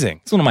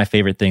 Amazing. It's one of my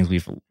favorite things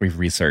we've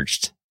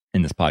researched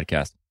in this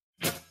podcast.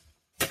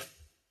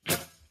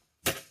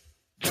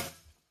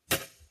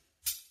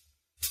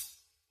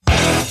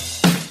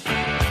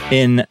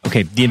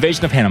 The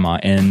invasion of Panama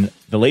in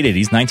the late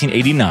 80s,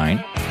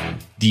 1989,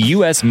 the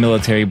U.S.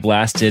 military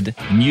blasted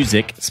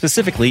music,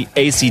 specifically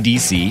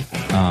AC/DC,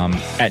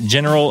 at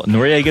General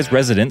Noriega's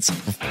residence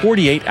for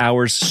 48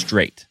 hours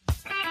straight,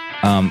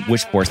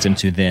 which forced him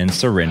to then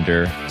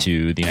surrender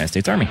to the United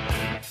States Army.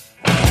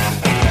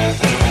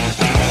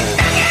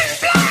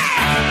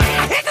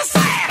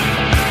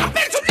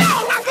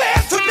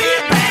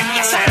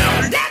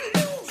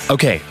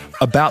 Okay,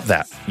 about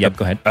that. Yep,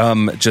 go ahead.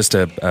 Just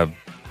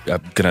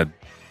gonna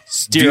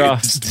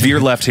Steer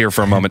left here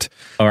for a moment.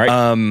 All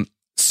right.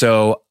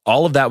 So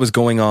all of that was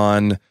going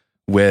on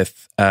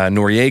with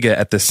Noriega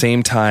at the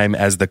same time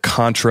as the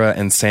Contra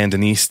and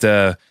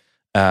Sandinista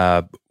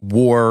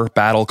war,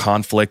 battle,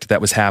 conflict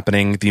that was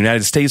happening. The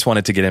United States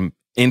wanted to get him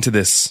into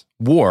this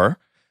war,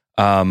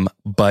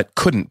 but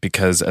couldn't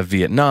because of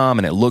Vietnam,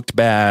 and it looked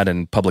bad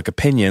and public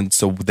opinion.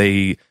 So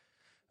they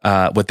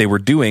what they were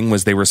doing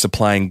was they were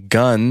supplying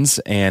guns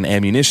and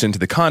ammunition to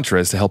the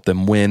Contras to help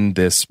them win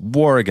this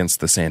war against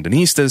the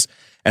Sandinistas.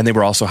 And they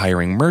were also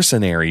hiring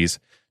mercenaries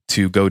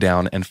to go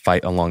down and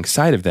fight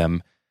alongside of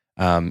them,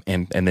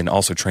 and then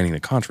also training the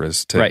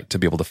Contras to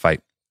be able to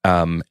fight.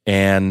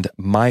 And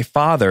my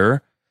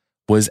father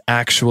was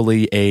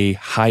actually a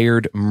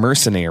hired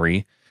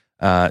mercenary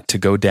to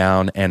go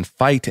down and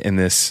fight in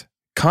this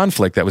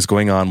conflict that was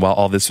going on while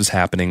all this was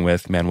happening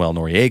with Manuel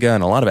Noriega,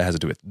 and a lot of it has to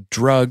do with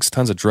drugs,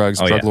 tons of drugs,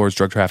 drug lords,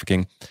 drug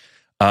trafficking.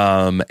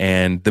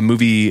 And the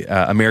movie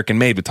American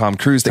Made with Tom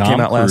Cruise that came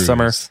out last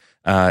summer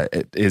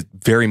is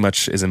very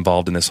much is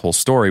involved in this whole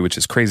story, which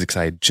is crazy because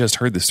I had just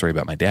heard this story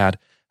about my dad.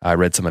 I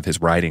read some of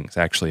his writings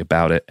actually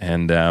about it,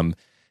 and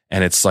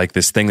it's like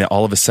this thing that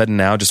all of a sudden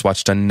now just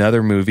watched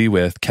another movie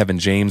with Kevin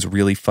James,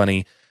 really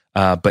funny,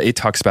 but it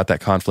talks about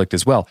that conflict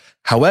as well.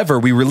 However,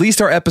 we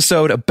released our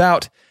episode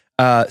about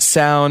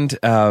sound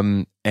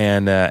and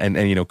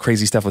you know,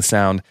 crazy stuff with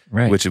sound,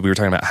 which we were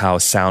talking about how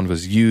sound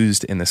was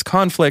used in this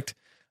conflict.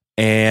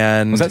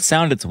 And was that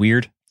Sound It's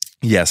Weird?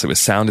 Yes, it was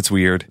Sound It's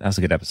Weird. That was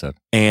a good episode.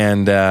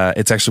 And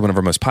it's actually one of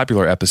our most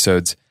popular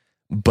episodes.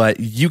 But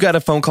you got a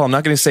phone call. I'm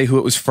not going to say who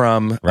it was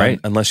from,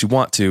 unless you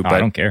want to. But I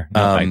don't care.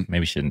 No, I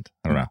maybe shouldn't.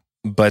 I don't know.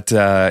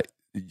 But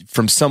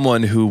from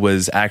someone who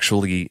was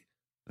actually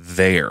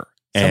there.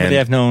 Somebody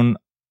I've known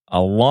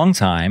a long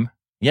time.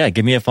 Yeah,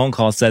 give me a phone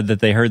call, said that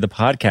they heard the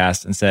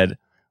podcast and said,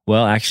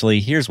 well,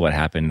 actually, here's what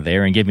happened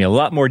there, and gave me a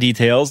lot more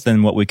details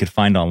than what we could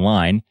find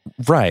online.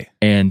 Right.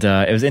 And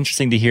it was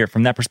interesting to hear it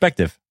from that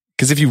perspective.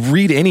 Because if you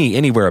read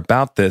anywhere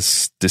about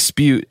this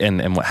dispute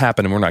and what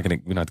happened, and we're not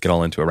going to get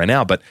all into it right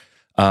now, but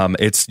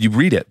you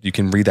read it. You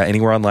can read that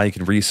anywhere online. You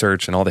can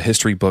research and all the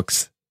history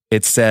books.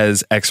 It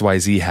says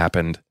XYZ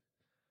happened,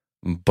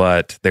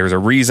 but there's a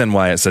reason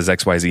why it says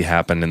XYZ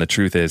happened, and the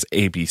truth is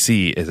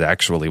ABC is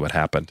actually what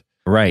happened.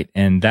 Right,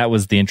 and that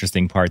was the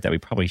interesting part that we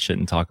probably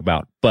shouldn't talk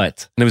about.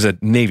 But and it was a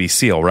Navy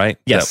SEAL, right?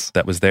 Yes,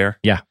 that was there.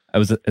 Yeah, it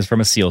was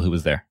from a SEAL who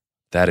was there.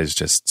 That is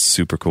just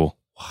super cool.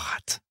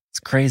 What? It's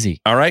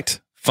crazy. All right,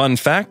 fun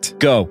fact.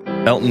 Go.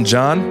 Elton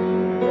John,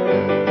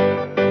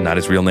 not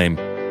his real name.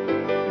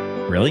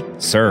 Really?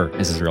 Sir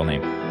is his real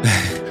name.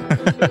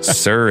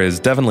 Sir is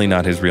definitely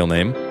not his real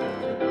name.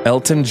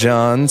 Elton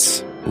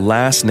John's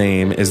last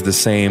name is the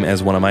same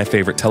as one of my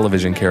favorite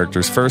television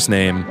characters' first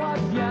name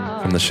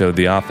from the show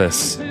The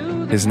Office.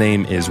 His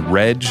name is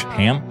Reg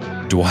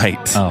Pam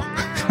Dwight. Oh.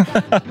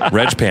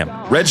 Reg Pam.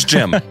 Reg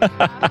Jim.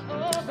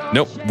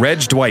 Nope. Reg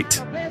Dwight.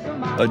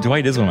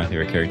 Dwight is one of my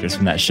favorite characters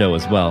from that show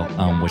as well,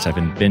 which I've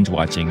been binge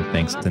watching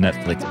thanks to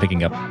Netflix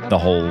picking up the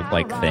whole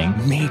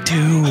thing. Me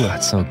too. Oh,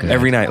 that's so good.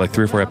 Every night,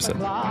 3 or 4 episodes.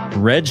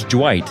 Reg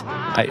Dwight.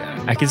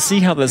 I can see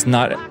how that's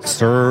not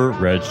Sir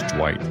Reg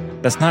Dwight.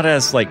 That's not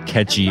as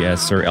catchy as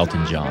Sir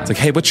Elton John. It's like,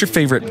 hey, what's your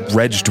favorite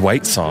Reg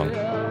Dwight song?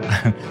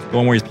 The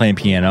one where he's playing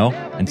piano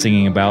and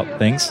singing about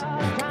things.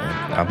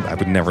 I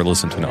would never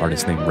listen to an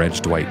artist named Reg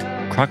Dwight.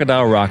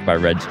 Crocodile Rock by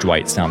Reg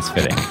Dwight sounds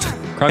fitting.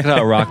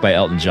 Crocodile Rock by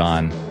Elton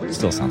John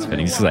still sounds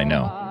fitting, just because I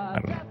know. I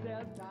don't know.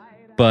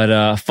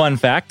 But fun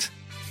fact,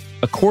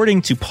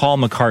 according to Paul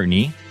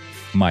McCartney,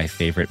 my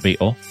favorite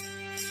Beatle,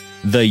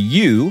 the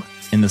 "you"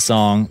 in the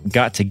song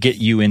 "Got to Get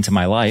You Into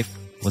My Life"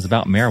 was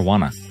about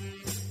marijuana.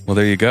 Well,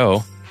 there you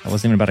go. That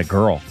wasn't even about a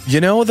girl. You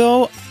know,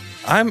 though,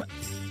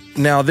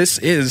 now this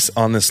is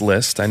on this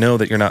list. I know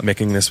that you're not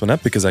making this one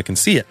up because I can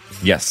see it.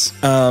 Yes.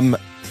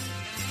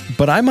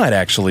 But I might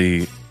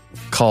actually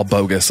call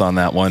bogus on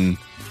that one,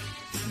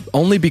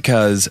 only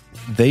because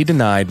they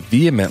denied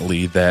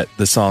vehemently that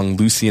the song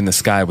Lucy in the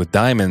Sky with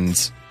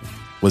Diamonds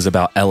was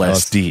about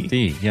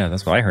LSD. Yeah,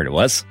 that's what I heard it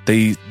was.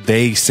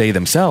 They say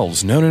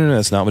themselves, no,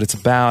 that's not what it's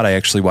about.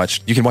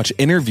 You can watch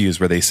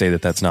interviews where they say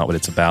that that's not what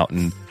it's about.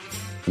 And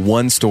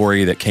one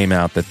story that came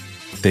out that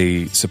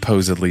they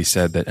supposedly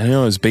said that, it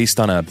was based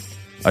on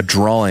a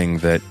drawing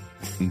that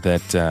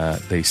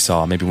they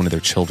saw, maybe one of their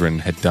children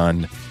had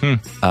done.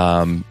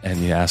 And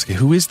you ask,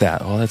 who is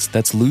that? Oh,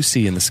 that's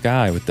Lucy in the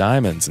Sky with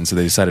Diamonds. And so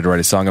they decided to write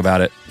a song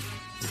about it.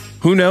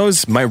 Who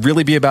knows? Might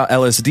really be about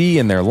LSD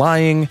and they're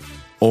lying,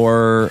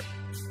 or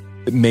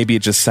maybe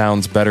it just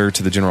sounds better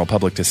to the general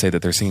public to say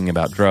that they're singing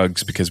about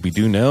drugs, because we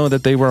do know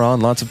that they were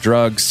on lots of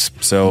drugs.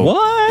 So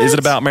what? Is it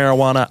about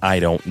marijuana? I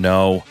don't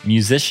know.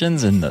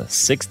 Musicians in the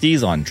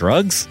 60s on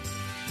drugs?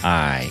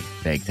 I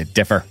beg to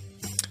differ.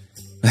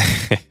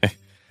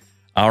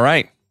 All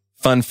right.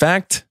 Fun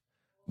fact.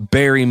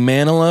 Barry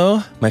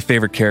Manilow, my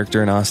favorite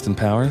character in Austin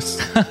Powers.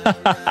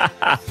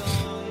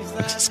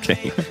 Just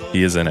kidding.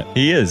 He is in it.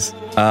 He is.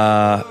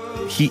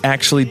 He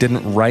actually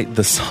didn't write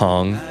the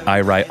song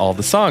I Write All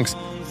the Songs.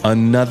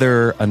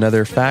 Another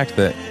fact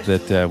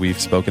that we've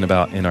spoken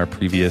about in our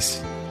previous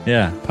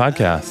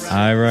podcasts.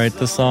 I write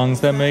the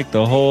songs that make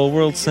the whole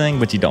world sing,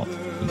 but you don't.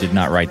 You did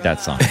not write that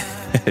song.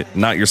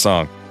 Not your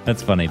song.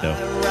 That's funny, though.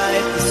 I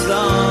write the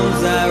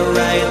songs, I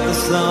write the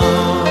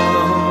songs.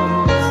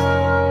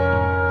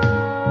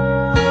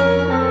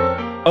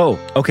 Oh,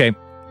 okay.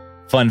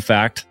 Fun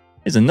fact.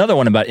 Here's another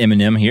one about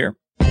Eminem here.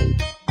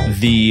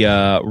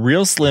 The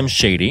real Slim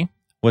Shady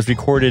was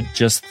recorded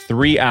just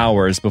 3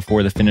 hours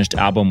before the finished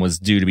album was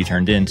due to be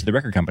turned in to the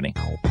record company.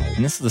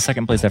 And this is the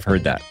second place I've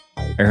heard that.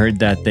 I heard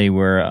that they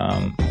were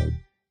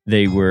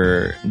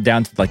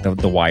down to like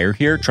the wire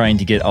here, trying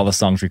to get all the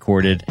songs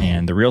recorded,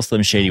 and The Real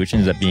Slim Shady, which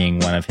ended up being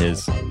one of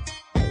his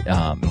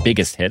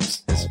biggest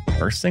hits, his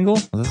first single.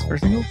 Was this his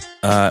first single?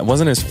 It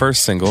wasn't his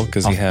first single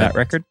because he had that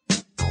record.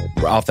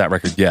 Off that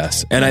record,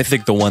 yes. And I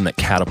think the one that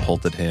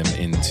catapulted him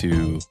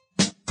into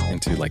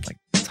like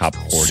top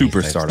 40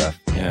 superstar stuff.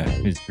 Yeah,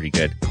 it was pretty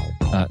good.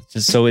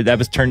 Just so that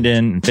was turned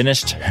in and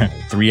finished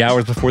 3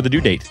 hours before the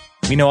due date.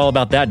 We know all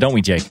about that, don't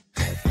we, Jake?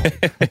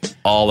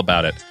 All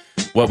about it.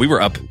 Well, we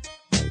were up.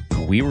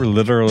 We were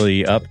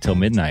literally up till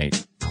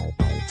midnight,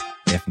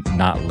 if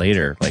not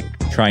later, like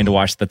trying to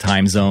watch the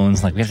time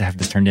zones. Like we have to have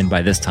this turned in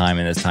by this time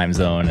in this time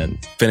zone,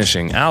 and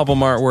finishing album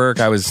artwork.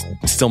 I was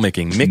still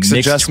making mix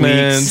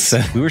adjustments.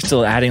 We were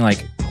still adding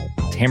like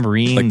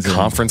tambourines, like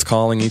conference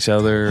calling each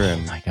other.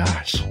 And oh my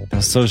gosh, that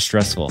was so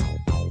stressful.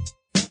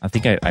 I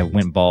think I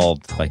went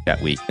bald like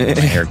that week. My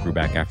hair grew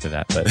back after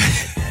that, but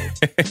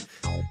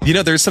you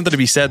know, there's something to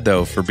be said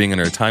though for being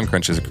under a time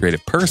crunch as a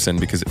creative person,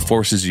 because it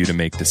forces you to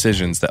make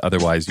decisions that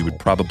otherwise you would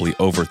probably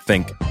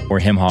overthink or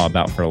hem-haw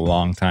about for a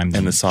long time,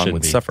 and the song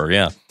would suffer.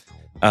 Yeah.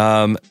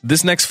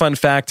 This next fun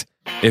fact: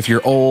 if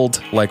you're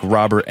old like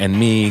Robert and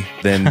me,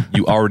 then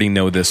you already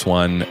know this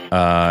one,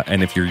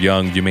 and if you're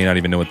young, you may not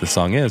even know what the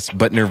song is.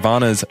 But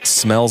Nirvana's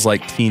 "Smells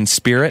Like Teen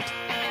Spirit."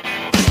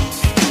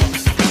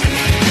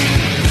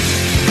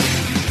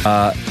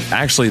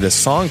 Actually, the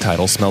song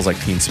title, Smells Like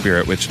Teen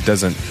Spirit, which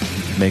doesn't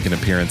make an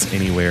appearance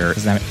anywhere.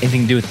 Doesn't have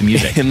anything to do with the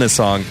music. In the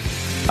song,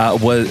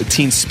 was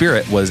Teen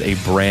Spirit was a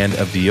brand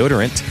of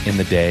deodorant in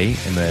the day,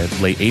 in the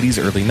late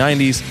 80s, early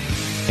 90s.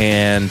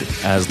 And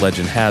as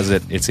legend has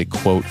it, it's a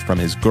quote from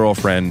his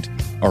girlfriend,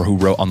 or who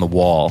wrote on the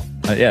wall.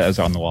 Yeah, it was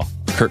on the wall.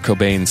 Kurt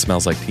Cobain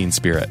smells like Teen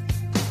Spirit.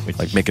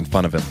 Like making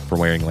fun of him for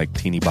wearing like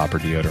teeny bopper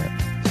deodorant.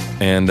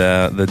 And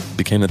that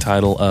became the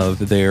title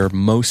of their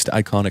most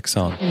iconic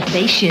song.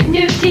 Sensation.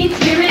 New Teen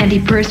Spirit.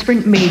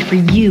 Antiperspirant made for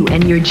you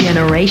and your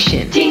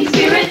generation. Teen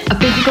Spirit. A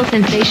physical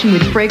sensation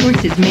with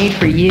fragrance is made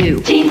for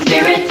you. Teen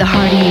Spirit. The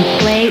harder you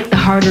play, the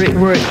harder it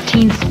works.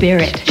 Teen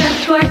Spirit.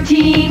 Just for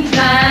teens,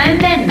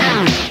 time and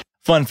now.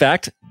 Fun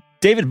fact,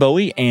 David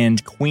Bowie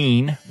and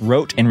Queen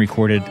wrote and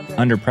recorded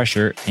Under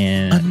Pressure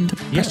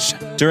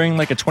during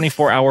like a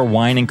 24-hour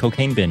wine and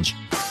cocaine binge.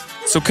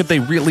 So could they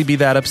really be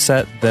that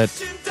upset that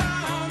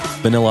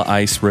Vanilla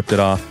Ice ripped it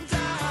off?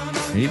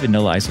 Maybe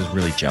Vanilla Ice was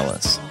really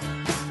jealous.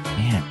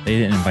 Man, they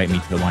didn't invite me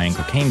to the wine and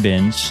cocaine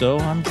binge, so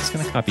I'm just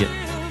going to copy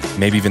it.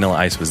 Maybe Vanilla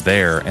Ice was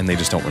there and they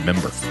just don't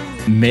remember.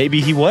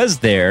 Maybe he was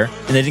there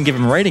and they didn't give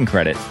him writing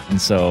credit,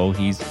 and so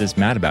he's just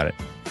mad about it.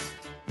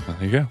 Well,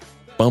 there you go.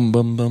 Bum,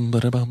 bum, bum,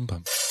 bada, bum,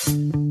 bum.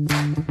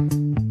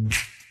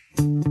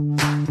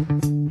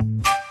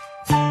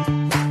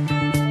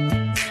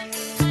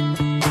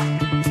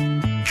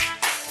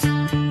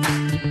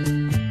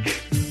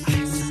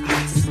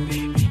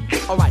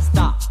 Alright,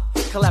 stop,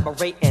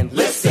 collaborate and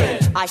listen.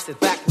 I sit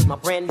back with my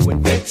brand new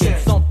invention.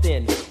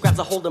 Something grabs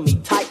a hold of me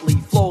tightly,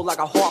 flow like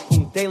a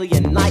harpoon daily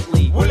and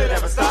nightly. Will it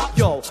ever stop?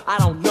 Yo, I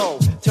don't know.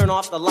 Turn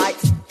off the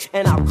lights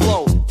and I'll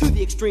glow. To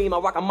the extreme, I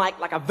rock a mic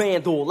like a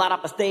vandal. Light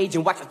up a stage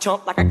and wax a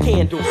chump like a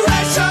candle.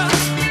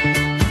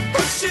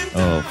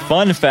 Oh,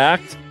 fun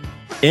fact.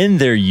 In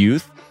their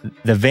youth,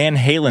 the Van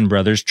Halen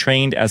brothers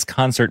trained as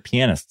concert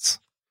pianists.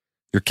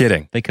 You're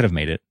kidding. They could have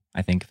made it,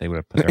 I think, if they would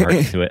have put their heart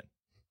into it.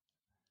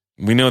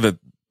 We know that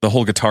the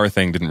whole guitar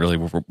thing didn't really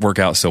work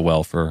out so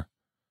well for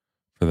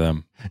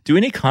them. Do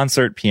any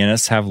concert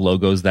pianists have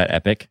logos that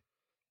epic?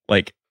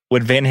 Like,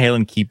 would Van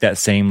Halen keep that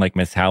same like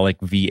metallic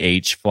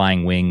VH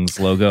Flying Wings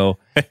logo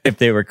if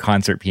they were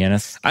concert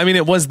pianists? I mean,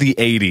 it was the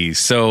 80s,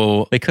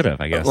 so they could have,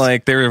 I guess.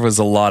 Like, there was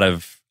a lot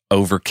of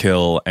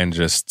overkill and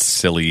just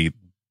silly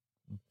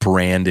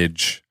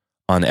brandage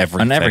on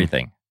everything. On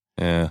everything.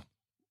 Yeah.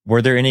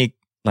 Were there any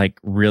like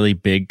really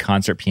big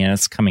concert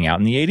pianists coming out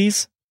in the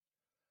 80s?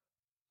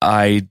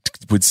 I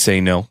would say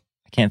no.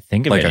 I can't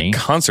think of like any. A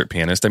concert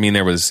pianist. I mean,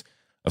 there was,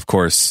 of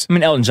course. I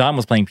mean, Elton John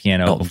was playing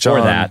piano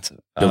before that.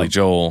 Billy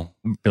Joel.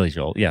 Billy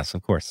Joel, yes,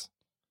 of course.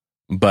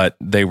 But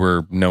they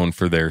were known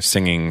for their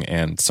singing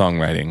and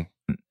songwriting.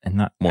 And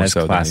not more as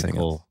so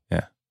classical.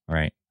 Yeah.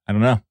 Right. I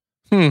don't know.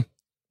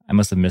 I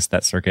must have missed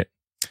that circuit.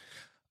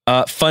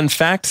 Fun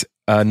fact,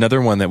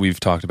 another one that we've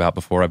talked about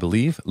before, I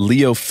believe.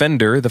 Leo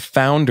Fender, the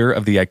founder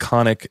of the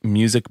iconic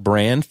music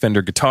brand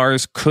Fender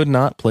Guitars, could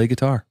not play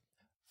guitar.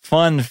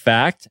 Fun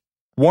fact,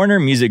 Warner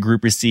Music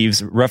Group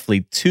receives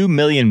roughly 2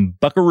 million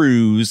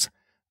buckaroos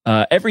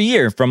every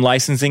year from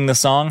licensing the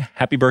song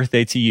Happy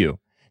Birthday to You.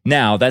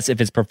 Now, that's if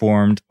it's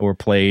performed or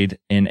played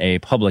in a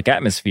public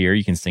atmosphere.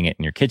 You can sing it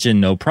in your kitchen,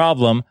 no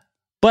problem.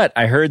 But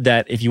I heard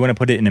that if you want to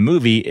put it in a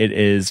movie, it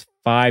is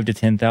 $5,000 to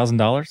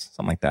 $10,000,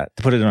 something like that,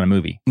 to put it on a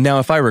movie. Now,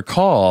 if I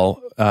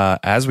recall,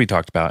 as we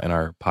talked about in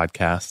our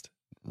podcast,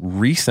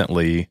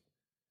 recently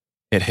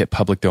it hit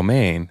public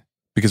domain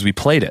because we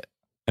played it.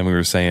 And we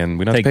were saying,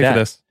 we don't have to pay for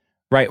this.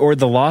 Right, or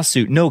the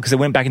lawsuit. No, because it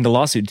went back into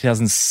lawsuit in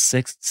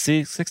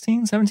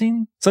 2016,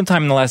 17?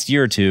 Sometime in the last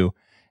year or two.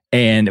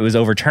 And it was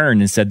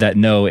overturned and said that,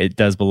 no, it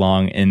does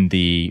belong in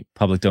the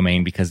public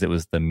domain because it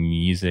was the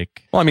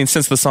music. Well, I mean,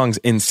 since the song's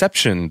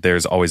inception,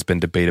 there's always been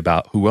debate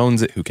about who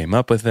owns it, who came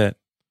up with it.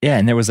 Yeah,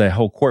 and there was a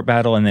whole court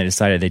battle, and they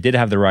decided they did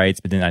have the rights,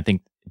 but then I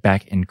think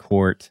back in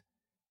court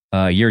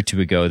a year or two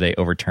ago, they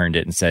overturned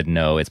it and said,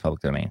 no, it's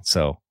public domain.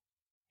 So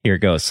here it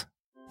goes.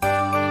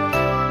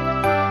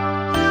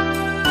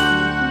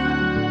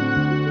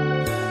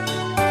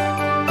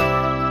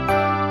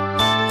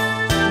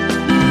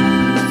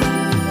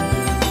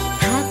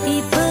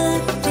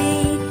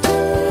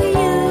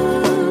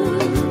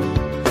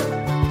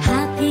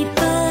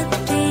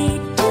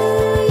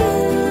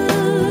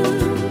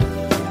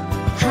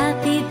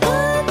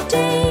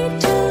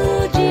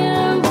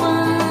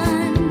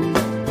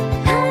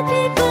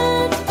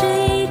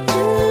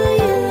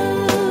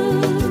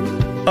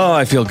 Oh,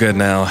 I feel good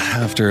now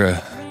after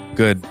a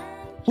good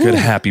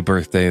happy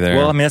birthday there.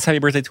 Well, I mean, that's happy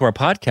birthday to our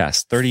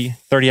podcast.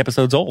 30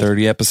 episodes old.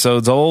 30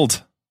 episodes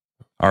old.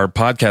 Our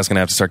podcast going to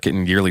have to start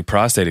getting yearly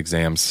prostate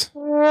exams.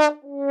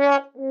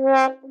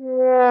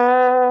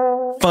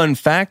 Fun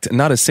fact,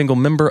 not a single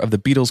member of the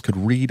Beatles could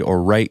read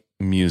or write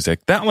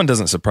music. That one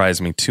doesn't surprise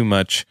me too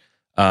much.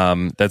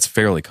 That's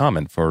fairly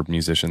common for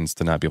musicians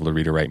to not be able to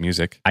read or write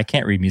music. I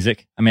can't read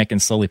music. I mean, I can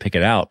slowly pick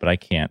it out, but I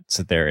can't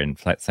sit there and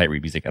sight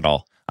read music at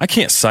all. I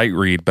can't sight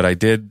read, but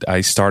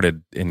I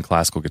started in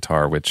classical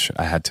guitar, which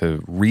I had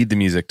to read the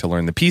music to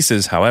learn the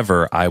pieces.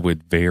 However, I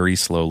would very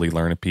slowly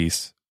learn a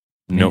piece,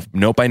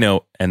 note by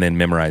note, and then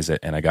memorize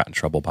it. And I got in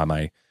trouble by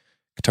my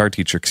guitar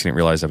teacher because he didn't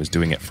realize I was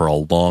doing it for a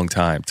long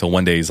time. Till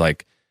one day he's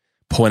like,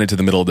 pointed to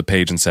the middle of the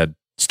page and said,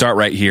 "Start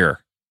right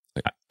here."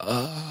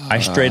 I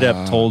straight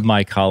up told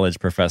my college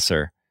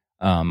professor,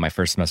 my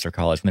first semester of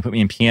college, when they put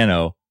me in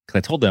piano, because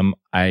I told them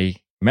I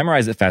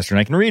memorize it faster and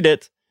I can read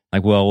it.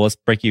 Like, well, let's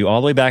break you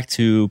all the way back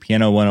to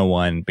Piano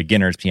 101,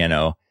 beginner's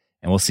piano,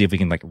 and we'll see if we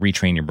can like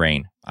retrain your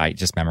brain. I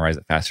just memorize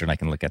it faster and I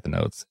can look at the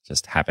notes. It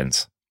just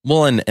happens.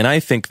 Well, and I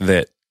think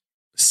that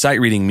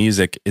sight reading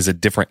music is a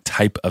different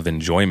type of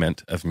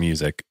enjoyment of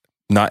music.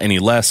 Not any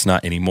less,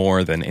 not any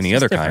more than any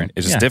other kind.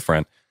 It's just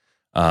different.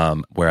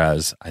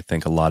 Whereas I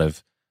think a lot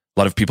of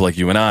people like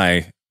you and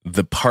I,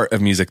 the part of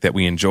music that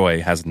we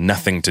enjoy has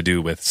nothing to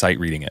do with sight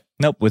reading it.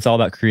 Nope. It's all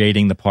about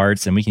creating the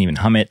parts, and we can even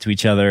hum it to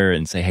each other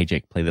and say, "Hey,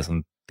 Jake, play this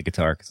on the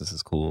guitar because this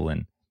is cool."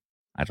 And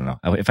I don't know.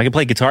 If I could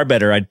play guitar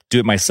better, I'd do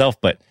it myself,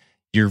 but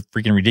you're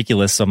freaking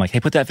ridiculous. So I'm like, hey,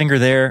 put that finger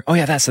there. Oh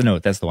yeah, that's the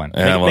note. That's the one.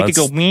 Yeah, make it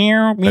go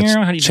meow,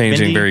 meow. How do you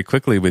changing very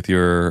quickly with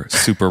your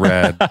super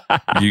rad.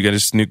 You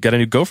got a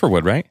new Gopher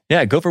Wood, right?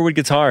 Yeah, Gopher Wood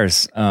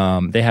guitars.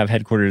 They have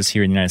headquarters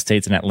here in the United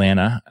States in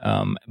Atlanta,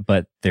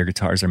 but their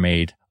guitars are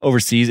made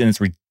overseas, and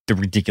they're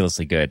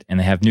ridiculously good. And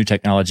they have new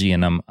technology in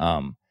them,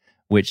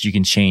 which you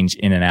can change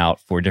in and out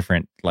for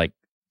different like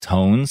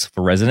tones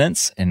for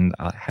resonance. And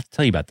I'll have to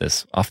tell you about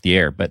this off the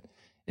air, but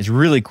it's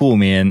really cool,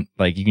 man.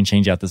 Like you can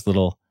change out this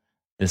little.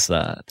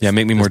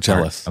 Make me more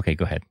jealous. Okay,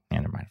 go ahead.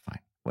 Yeah, never mind. Fine.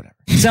 Whatever.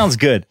 Sounds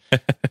good.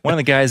 One of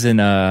the guys in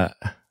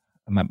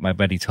my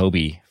buddy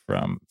Toby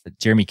from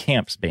Jeremy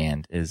Camp's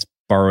band is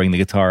borrowing the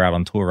guitar out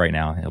on tour right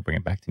now. He'll bring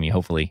it back to me,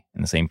 hopefully,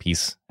 in the same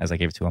piece as I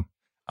gave it to him.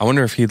 I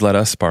wonder if he'd let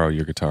us borrow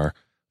your guitar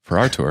for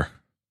our tour.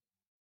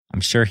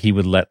 I'm sure he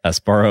would let us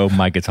borrow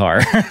my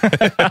guitar.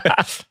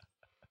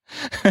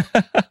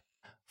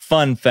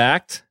 Fun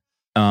fact,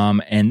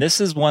 and this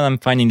is one I'm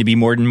finding to be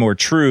more and more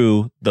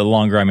true the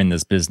longer I'm in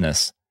this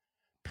business.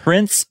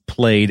 Prince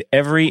played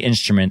every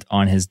instrument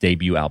on his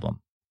debut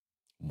album.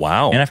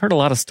 Wow. And I've heard a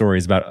lot of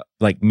stories about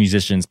like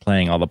musicians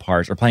playing all the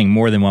parts or playing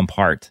more than one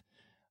part,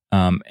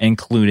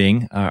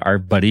 including our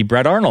buddy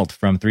Brett Arnold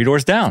from Three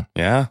Doors Down.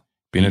 Yeah.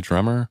 Being a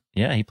drummer.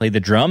 Yeah. He played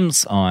the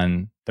drums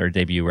on their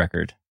debut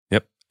record.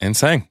 Yep. And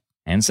sang.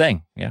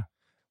 Yeah.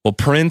 Well,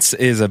 Prince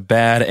is a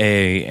bad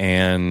A,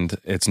 and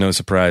it's no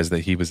surprise that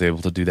he was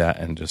able to do that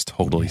and just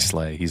totally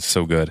slay. He's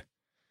so good.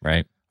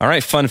 Right. All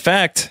right. Fun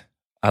fact.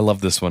 I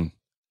love this one.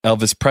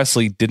 Elvis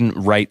Presley didn't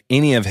write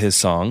any of his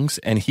songs,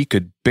 and he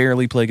could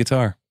barely play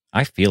guitar.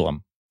 I feel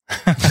him.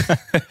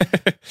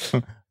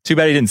 Too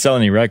bad he didn't sell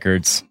any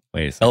records.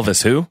 Wait a second.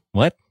 Elvis who?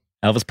 What?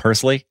 Elvis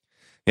Presley?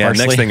 Yeah,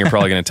 Parsley? Next thing you're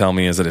probably going to tell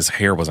me is that his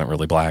hair wasn't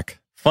really black.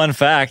 Fun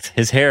fact,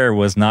 his hair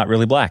was not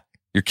really black.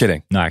 You're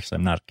kidding. No, actually,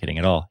 I'm not kidding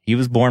at all. He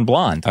was born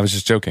blonde. I was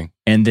just joking.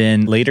 And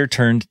then later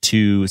turned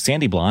to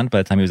sandy blonde by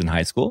the time he was in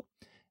high school.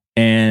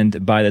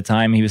 And by the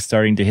time he was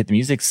starting to hit the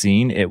music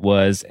scene, it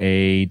was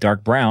a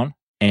dark brown.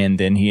 And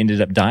then he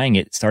ended up dyeing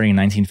it starting in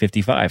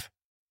 1955.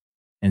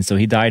 And so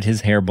he dyed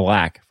his hair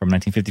black from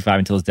 1955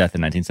 until his death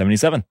in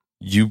 1977.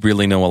 You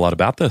really know a lot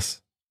about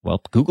this.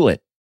 Well, Google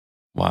it.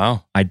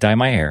 Wow. I dye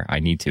my hair.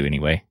 I need to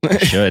anyway. I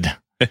should.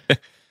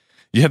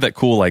 You have that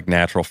cool, like,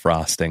 natural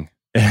frosting.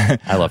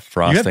 I love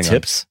frosting. You have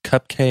tips? On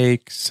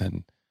cupcakes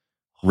and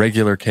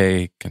regular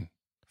cake and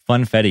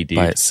funfetti, dude.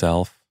 By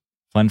itself.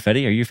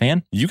 Funfetti, are you a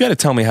fan? You got to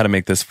tell me how to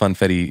make this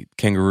funfetti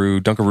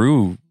kangaroo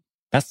dunkaroo.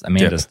 That's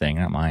Amanda's thing,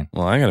 not mine.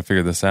 Well, I got to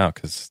figure this out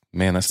because,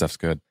 man, that stuff's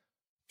good.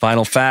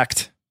 Final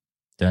fact.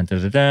 Dun,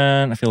 dun, dun,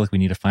 dun. I feel like we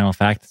need a final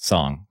fact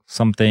song.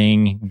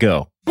 Something,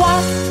 go.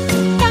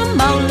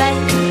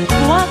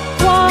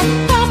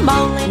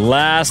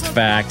 Last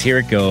fact, here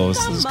it goes.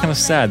 This is kind of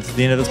sad. It's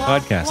the end of this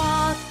podcast.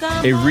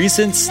 A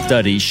recent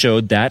study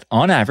showed that,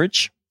 on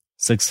average,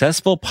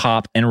 successful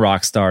pop and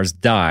rock stars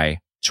die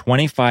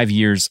 25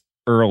 years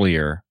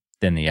earlier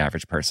than the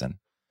average person.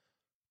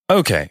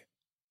 Okay.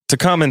 To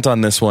comment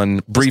on this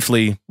one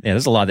briefly. Yeah,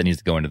 there's a lot that needs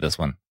to go into this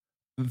one.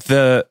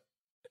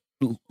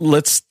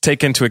 Let's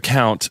take into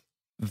account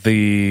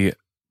the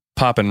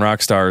pop and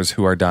rock stars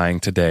who are dying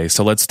today.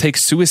 So let's take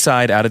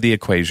suicide out of the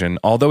equation,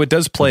 although it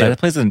does play... That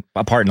plays a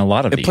part in a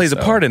lot of these. It plays a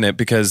part in it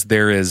because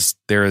there is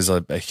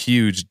a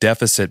huge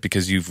deficit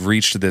because you've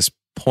reached this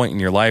point in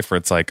your life where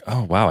it's like,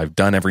 oh, wow, I've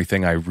done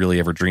everything I really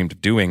ever dreamed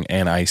of doing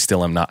and I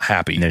still am not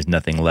happy. And there's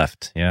nothing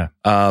left. Yeah.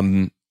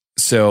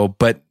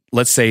 But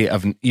let's say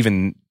of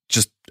even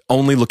just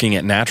only looking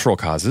at natural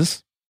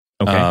causes.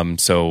 Okay.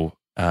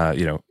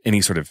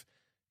 Any sort of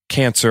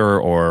cancer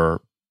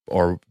or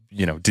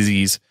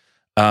disease.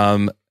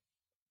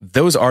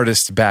 Those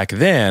artists back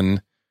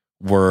then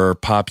were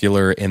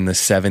popular in the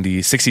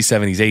 70s, 60s,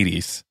 70s,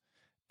 80s,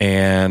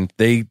 and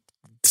they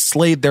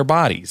slayed their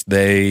bodies.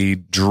 They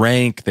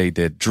drank, they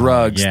did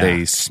drugs,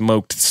 they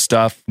smoked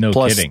stuff. No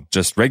plus kidding.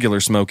 Just regular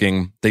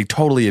smoking. They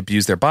totally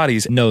abused their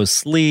bodies. No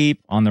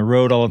sleep, on the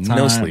road all the time.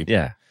 No sleep.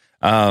 Yeah.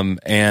 And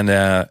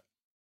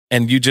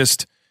you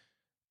just,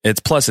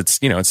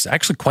 it's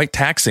actually quite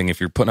taxing if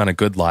you're putting on a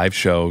good live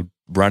show,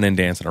 running,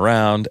 dancing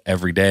around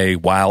every day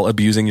while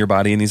abusing your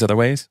body in these other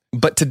ways.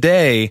 But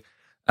today,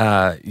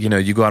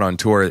 you go out on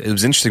tour. It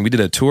was interesting. We did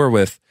a tour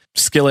with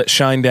Skillet,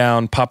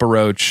 Shinedown, Papa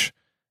Roach,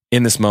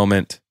 In This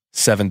Moment,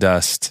 Seven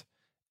Dust,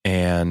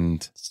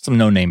 and some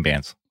no-name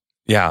bands.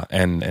 Yeah,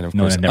 and of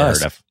course I've never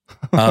us. heard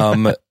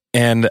of.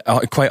 And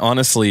quite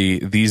honestly,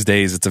 these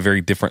days it's a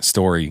very different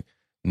story.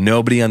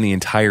 Nobody on the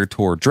entire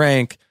tour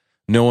drank.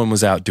 No one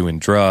was out doing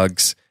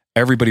drugs.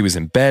 Everybody was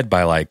in bed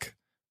by like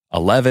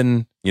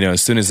 11.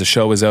 As soon as the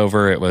show was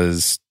over, it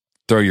was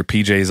throw your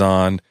PJs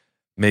on,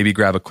 maybe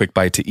grab a quick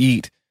bite to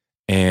eat,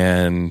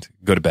 and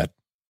go to bed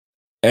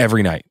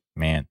every night.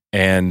 Man.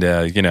 And,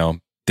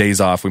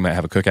 days off, we might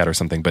have a cookout or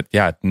something. But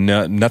yeah,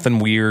 nothing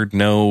weird,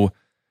 no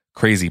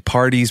crazy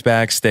parties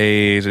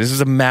backstage. This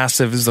is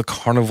a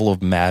Carnival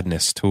of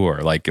Madness tour.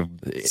 Like in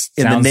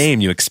the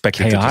name, you expect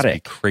it to just be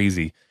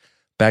crazy.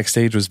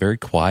 Backstage was very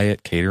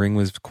quiet. Catering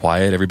was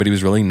quiet. Everybody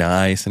was really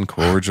nice and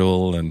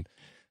cordial. And,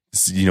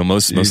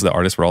 most of the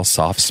artists were all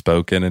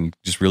soft-spoken and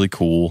just really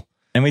cool.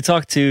 And we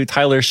talked to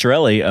Tyler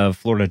Shirelli of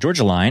Florida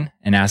Georgia Line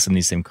and asked him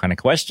these same kind of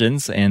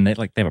questions. And they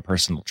have a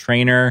personal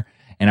trainer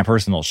and a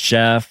personal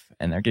chef,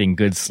 and they're getting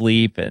good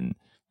sleep. And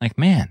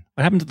man,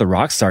 what happened to the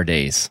rock star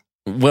days?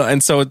 Well,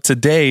 and so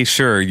today,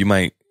 sure, you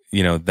might,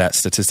 that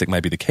statistic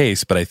might be the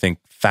case, but I think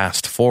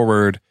fast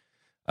forward,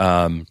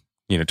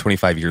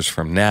 25 years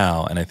from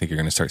now, and I think you're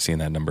going to start seeing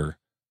that number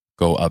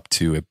go up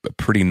to a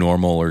pretty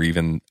normal or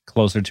even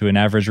closer to an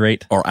average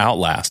rate or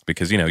outlast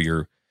because,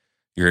 you're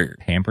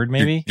pampered.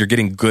 Maybe you're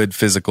getting good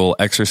physical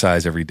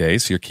exercise every day.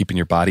 So you're keeping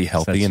your body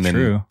healthy. That's and then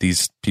true.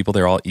 These people,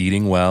 they're all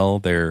eating well.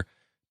 They're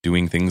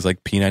doing things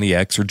like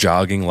P90X or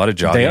jogging, a lot of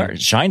jogging. They are.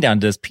 Shinedown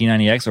does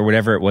P90X or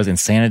whatever it was,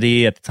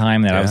 Insanity at the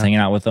time that I was hanging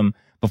out with them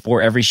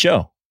before every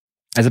show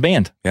as a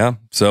band. Yeah.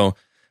 So,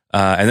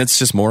 and it's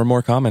just more and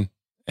more common.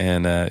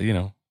 And,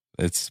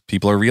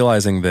 people are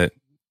realizing that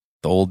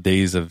the old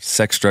days of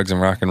sex, drugs,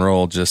 and rock and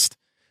roll just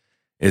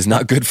is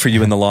not good for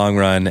you in the long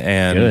run.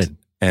 And,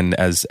 and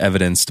as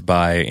evidenced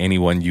by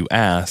anyone you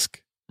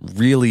ask,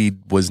 really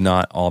was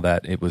not all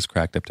that it was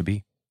cracked up to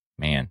be.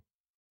 Man,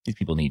 these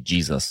people need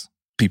Jesus.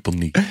 People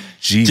need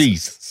Jesus.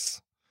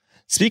 Jesus.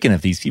 Speaking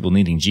of these people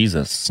needing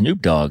Jesus,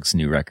 Snoop Dogg's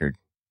new record,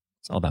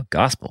 it's all about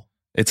gospel.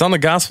 It's on the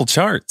gospel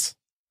charts.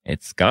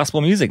 It's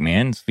gospel music,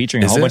 man. It's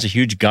featuring a whole bunch of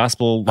huge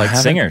gospel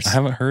singers. I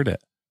haven't heard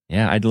it.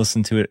 Yeah, I'd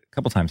listened to it a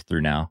couple times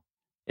through now.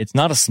 It's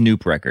not a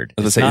Snoop record.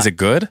 Is it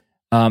good?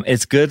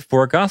 It's good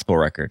for a gospel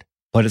record,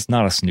 but it's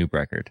not a Snoop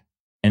record.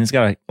 And it's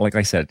got, like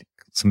I said,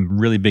 some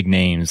really big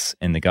names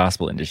in the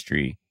gospel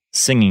industry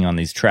singing on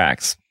these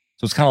tracks.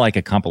 So it's kind of like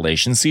a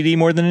compilation CD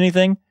more than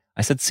anything.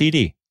 I said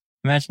CD.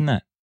 Imagine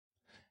that.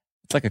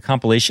 It's like a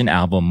compilation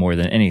album more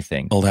than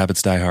anything. Old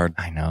habits die hard.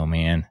 I know,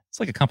 man. It's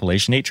like a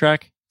compilation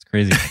 8-track. It's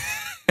crazy.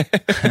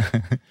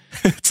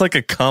 It's like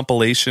a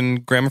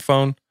compilation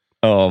gramophone.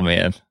 Oh,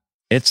 man.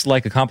 It's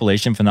like a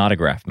compilation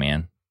phonograph,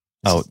 man.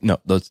 Oh, no.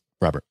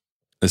 Robert,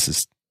 this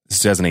is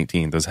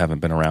 2018. Those haven't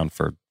been around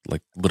for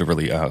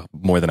literally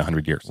more than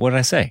 100 years. What did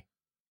I say?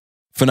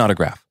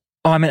 Phonograph.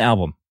 Oh, I meant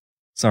album.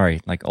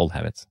 Sorry, like old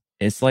habits.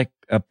 It's like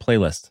a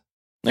playlist.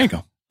 There you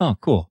go. Oh,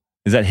 cool.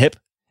 Is that hip?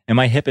 Am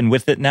I hip and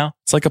with it now?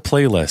 It's like a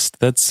playlist.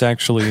 That's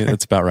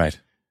about right.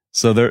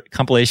 So their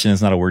compilation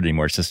is not a word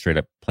anymore. It's just straight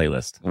up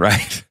playlist.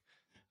 Right.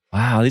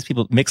 Wow, these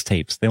people,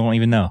 mixtapes, they won't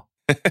even know.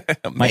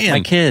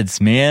 my kids,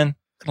 man.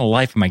 What kind of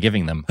life am I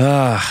giving them?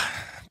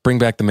 Bring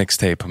back the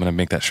mixtape. I'm going to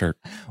make that shirt.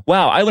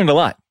 Wow, I learned a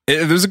lot.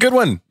 It was a good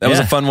one. That was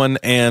a fun one.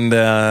 And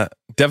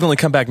definitely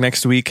come back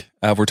next week.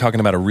 We're talking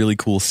about a really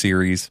cool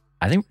series.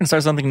 I think we're going to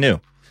start something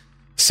new.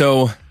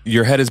 So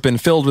your head has been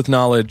filled with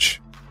knowledge.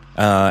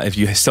 If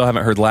you still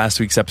haven't heard last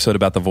week's episode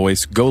about The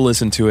Voice, go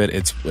listen to it.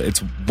 It's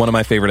one of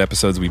my favorite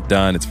episodes we've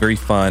done. It's very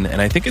fun,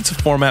 and I think it's a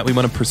format we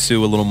want to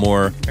pursue a little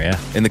more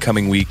in the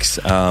coming weeks.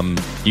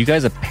 You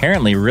guys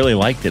apparently really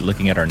liked it,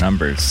 looking at our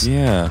numbers.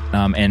 Yeah.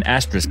 And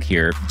asterisk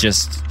here,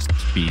 just to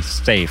be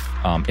safe,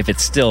 if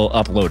it's still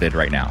uploaded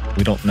right now.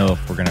 We don't know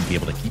if we're going to be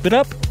able to keep it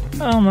up.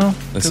 I don't know.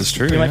 This is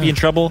true. We might be in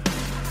trouble.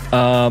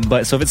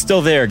 But so if it's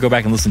still there, go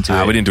back and listen to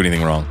it. We didn't do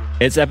anything wrong.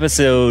 It's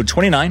episode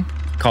 29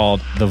 called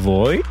The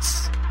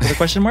Voice? With a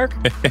question mark?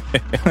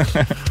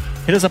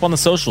 Hit us up on the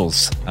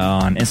socials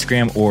on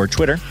Instagram or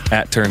Twitter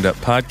at Turned Up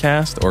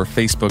Podcast or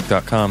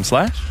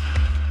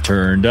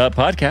Facebook.com/Turned Up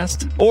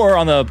Podcast, or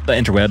on the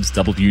interwebs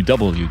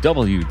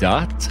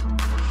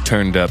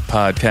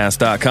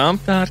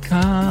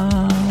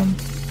www.turneduppodcast.com.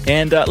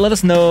 And let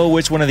us know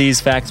which one of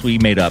these facts we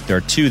made up. There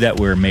are two that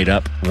were made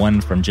up,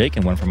 one from Jake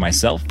and one from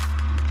myself.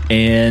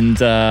 And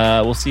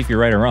we'll see if you're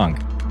right or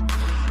wrong.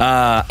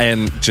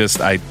 And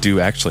just, I do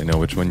actually know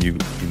which one you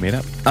made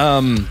up.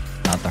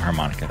 Not the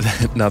harmonica.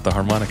 Not the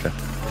harmonica.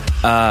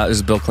 There's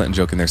a Bill Clinton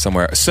joke in there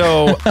somewhere.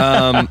 So,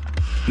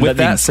 with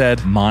that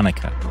said,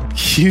 Monica.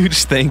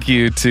 Huge thank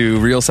you to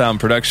Real Sound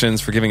Productions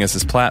for giving us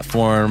this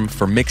platform,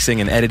 for mixing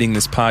and editing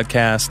this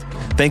podcast.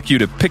 Thank you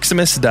to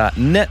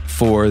Piximus.net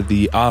for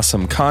the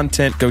awesome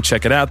content. Go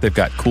check it out. They've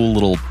got cool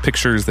little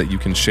pictures that you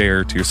can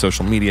share to your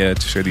social media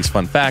to share these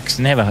fun facts.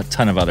 And they have a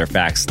ton of other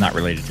facts not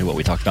related to what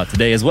we talked about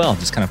today as well.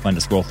 Just kind of fun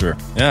to scroll through.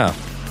 Yeah.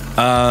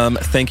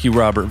 Thank you,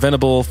 Robert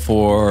Venable,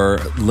 for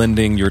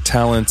lending your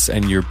talents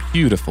and your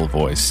beautiful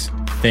voice.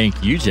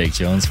 Thank you, Jake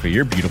Jones, for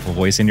your beautiful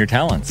voice and your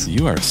talents.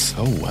 You are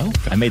so welcome.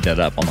 I made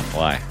that up on the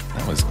fly.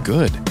 That was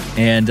good.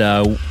 And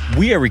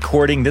we are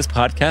recording this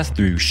podcast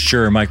through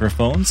Shure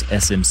microphones,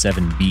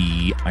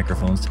 SM7B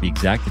microphones to be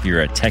exact, if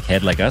you're a tech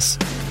head like us.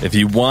 If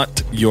you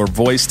want your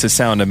voice to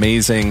sound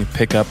amazing,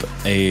 pick up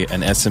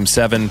an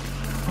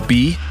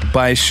SM7B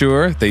by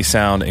Shure. They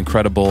sound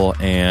incredible,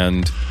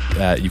 and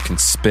you can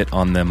spit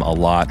on them a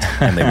lot,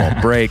 and they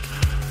won't break,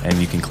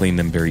 and you can clean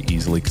them very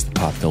easily because the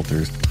pop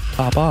filters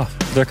pop off.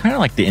 They're kind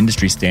of like the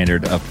industry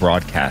standard of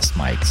broadcast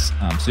mics.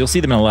 So you'll see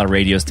them in a lot of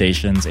radio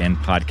stations and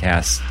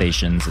podcast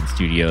stations and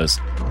studios.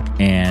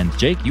 And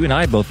Jake, you and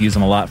I both use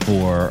them a lot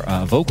for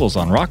vocals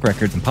on rock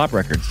records and pop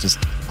records. Just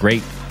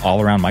great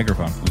all-around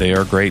microphone. They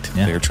are great.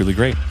 Yeah. They are truly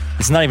great.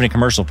 It's not even a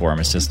commercial for them.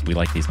 It's just we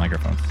like these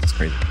microphones. It's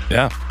crazy.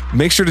 Yeah.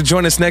 Make sure to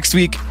join us next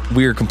week.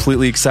 We are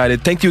completely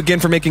excited. Thank you again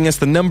for making us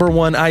the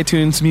 #1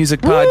 iTunes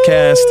music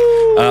podcast.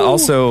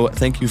 Also,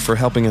 thank you for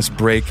helping us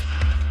break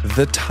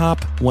the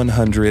top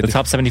 100. The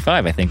top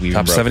 75, I think we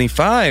Top broke.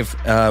 75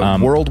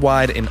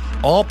 worldwide in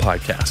all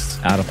podcasts.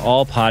 Out of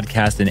all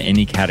podcasts in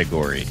any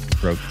category,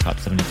 broke top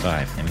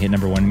 75. And we hit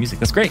 #1 in music.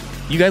 That's great.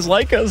 You guys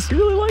like us. You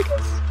really like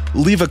us.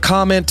 Leave a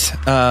comment.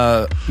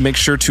 Make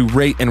sure to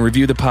rate and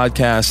review the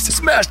podcast.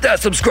 Smash that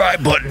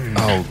subscribe button.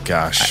 Oh,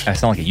 gosh. I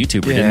sound like a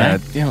YouTuber, didn't I?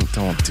 Yeah,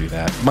 don't do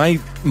that. My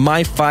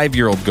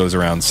 5-year-old goes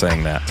around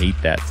saying that. I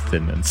hate that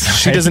sentence.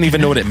 She doesn't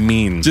even know what it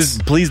means.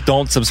 Just please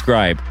don't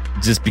subscribe.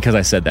 Just because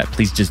I said that,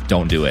 please just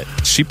don't do it.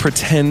 She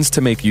pretends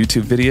to make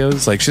YouTube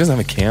videos. Like, she doesn't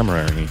have a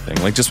camera or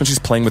anything. Like, just when she's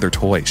playing with her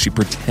toy, she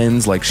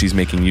pretends like she's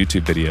making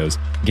YouTube videos.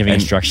 Giving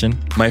instruction?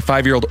 My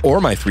 5-year-old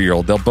or my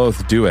 3-year-old, they'll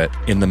both do it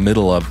in the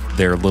middle of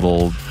their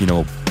little,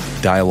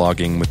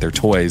 dialoguing with their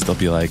toys. They'll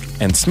be like,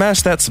 and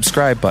smash that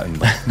subscribe button.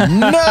 Like,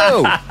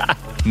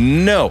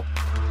 no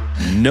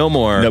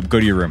more. Nope, go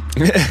to your room.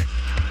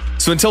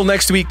 So until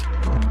next week,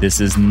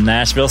 this is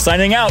Nashville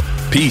signing out.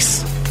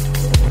 Peace.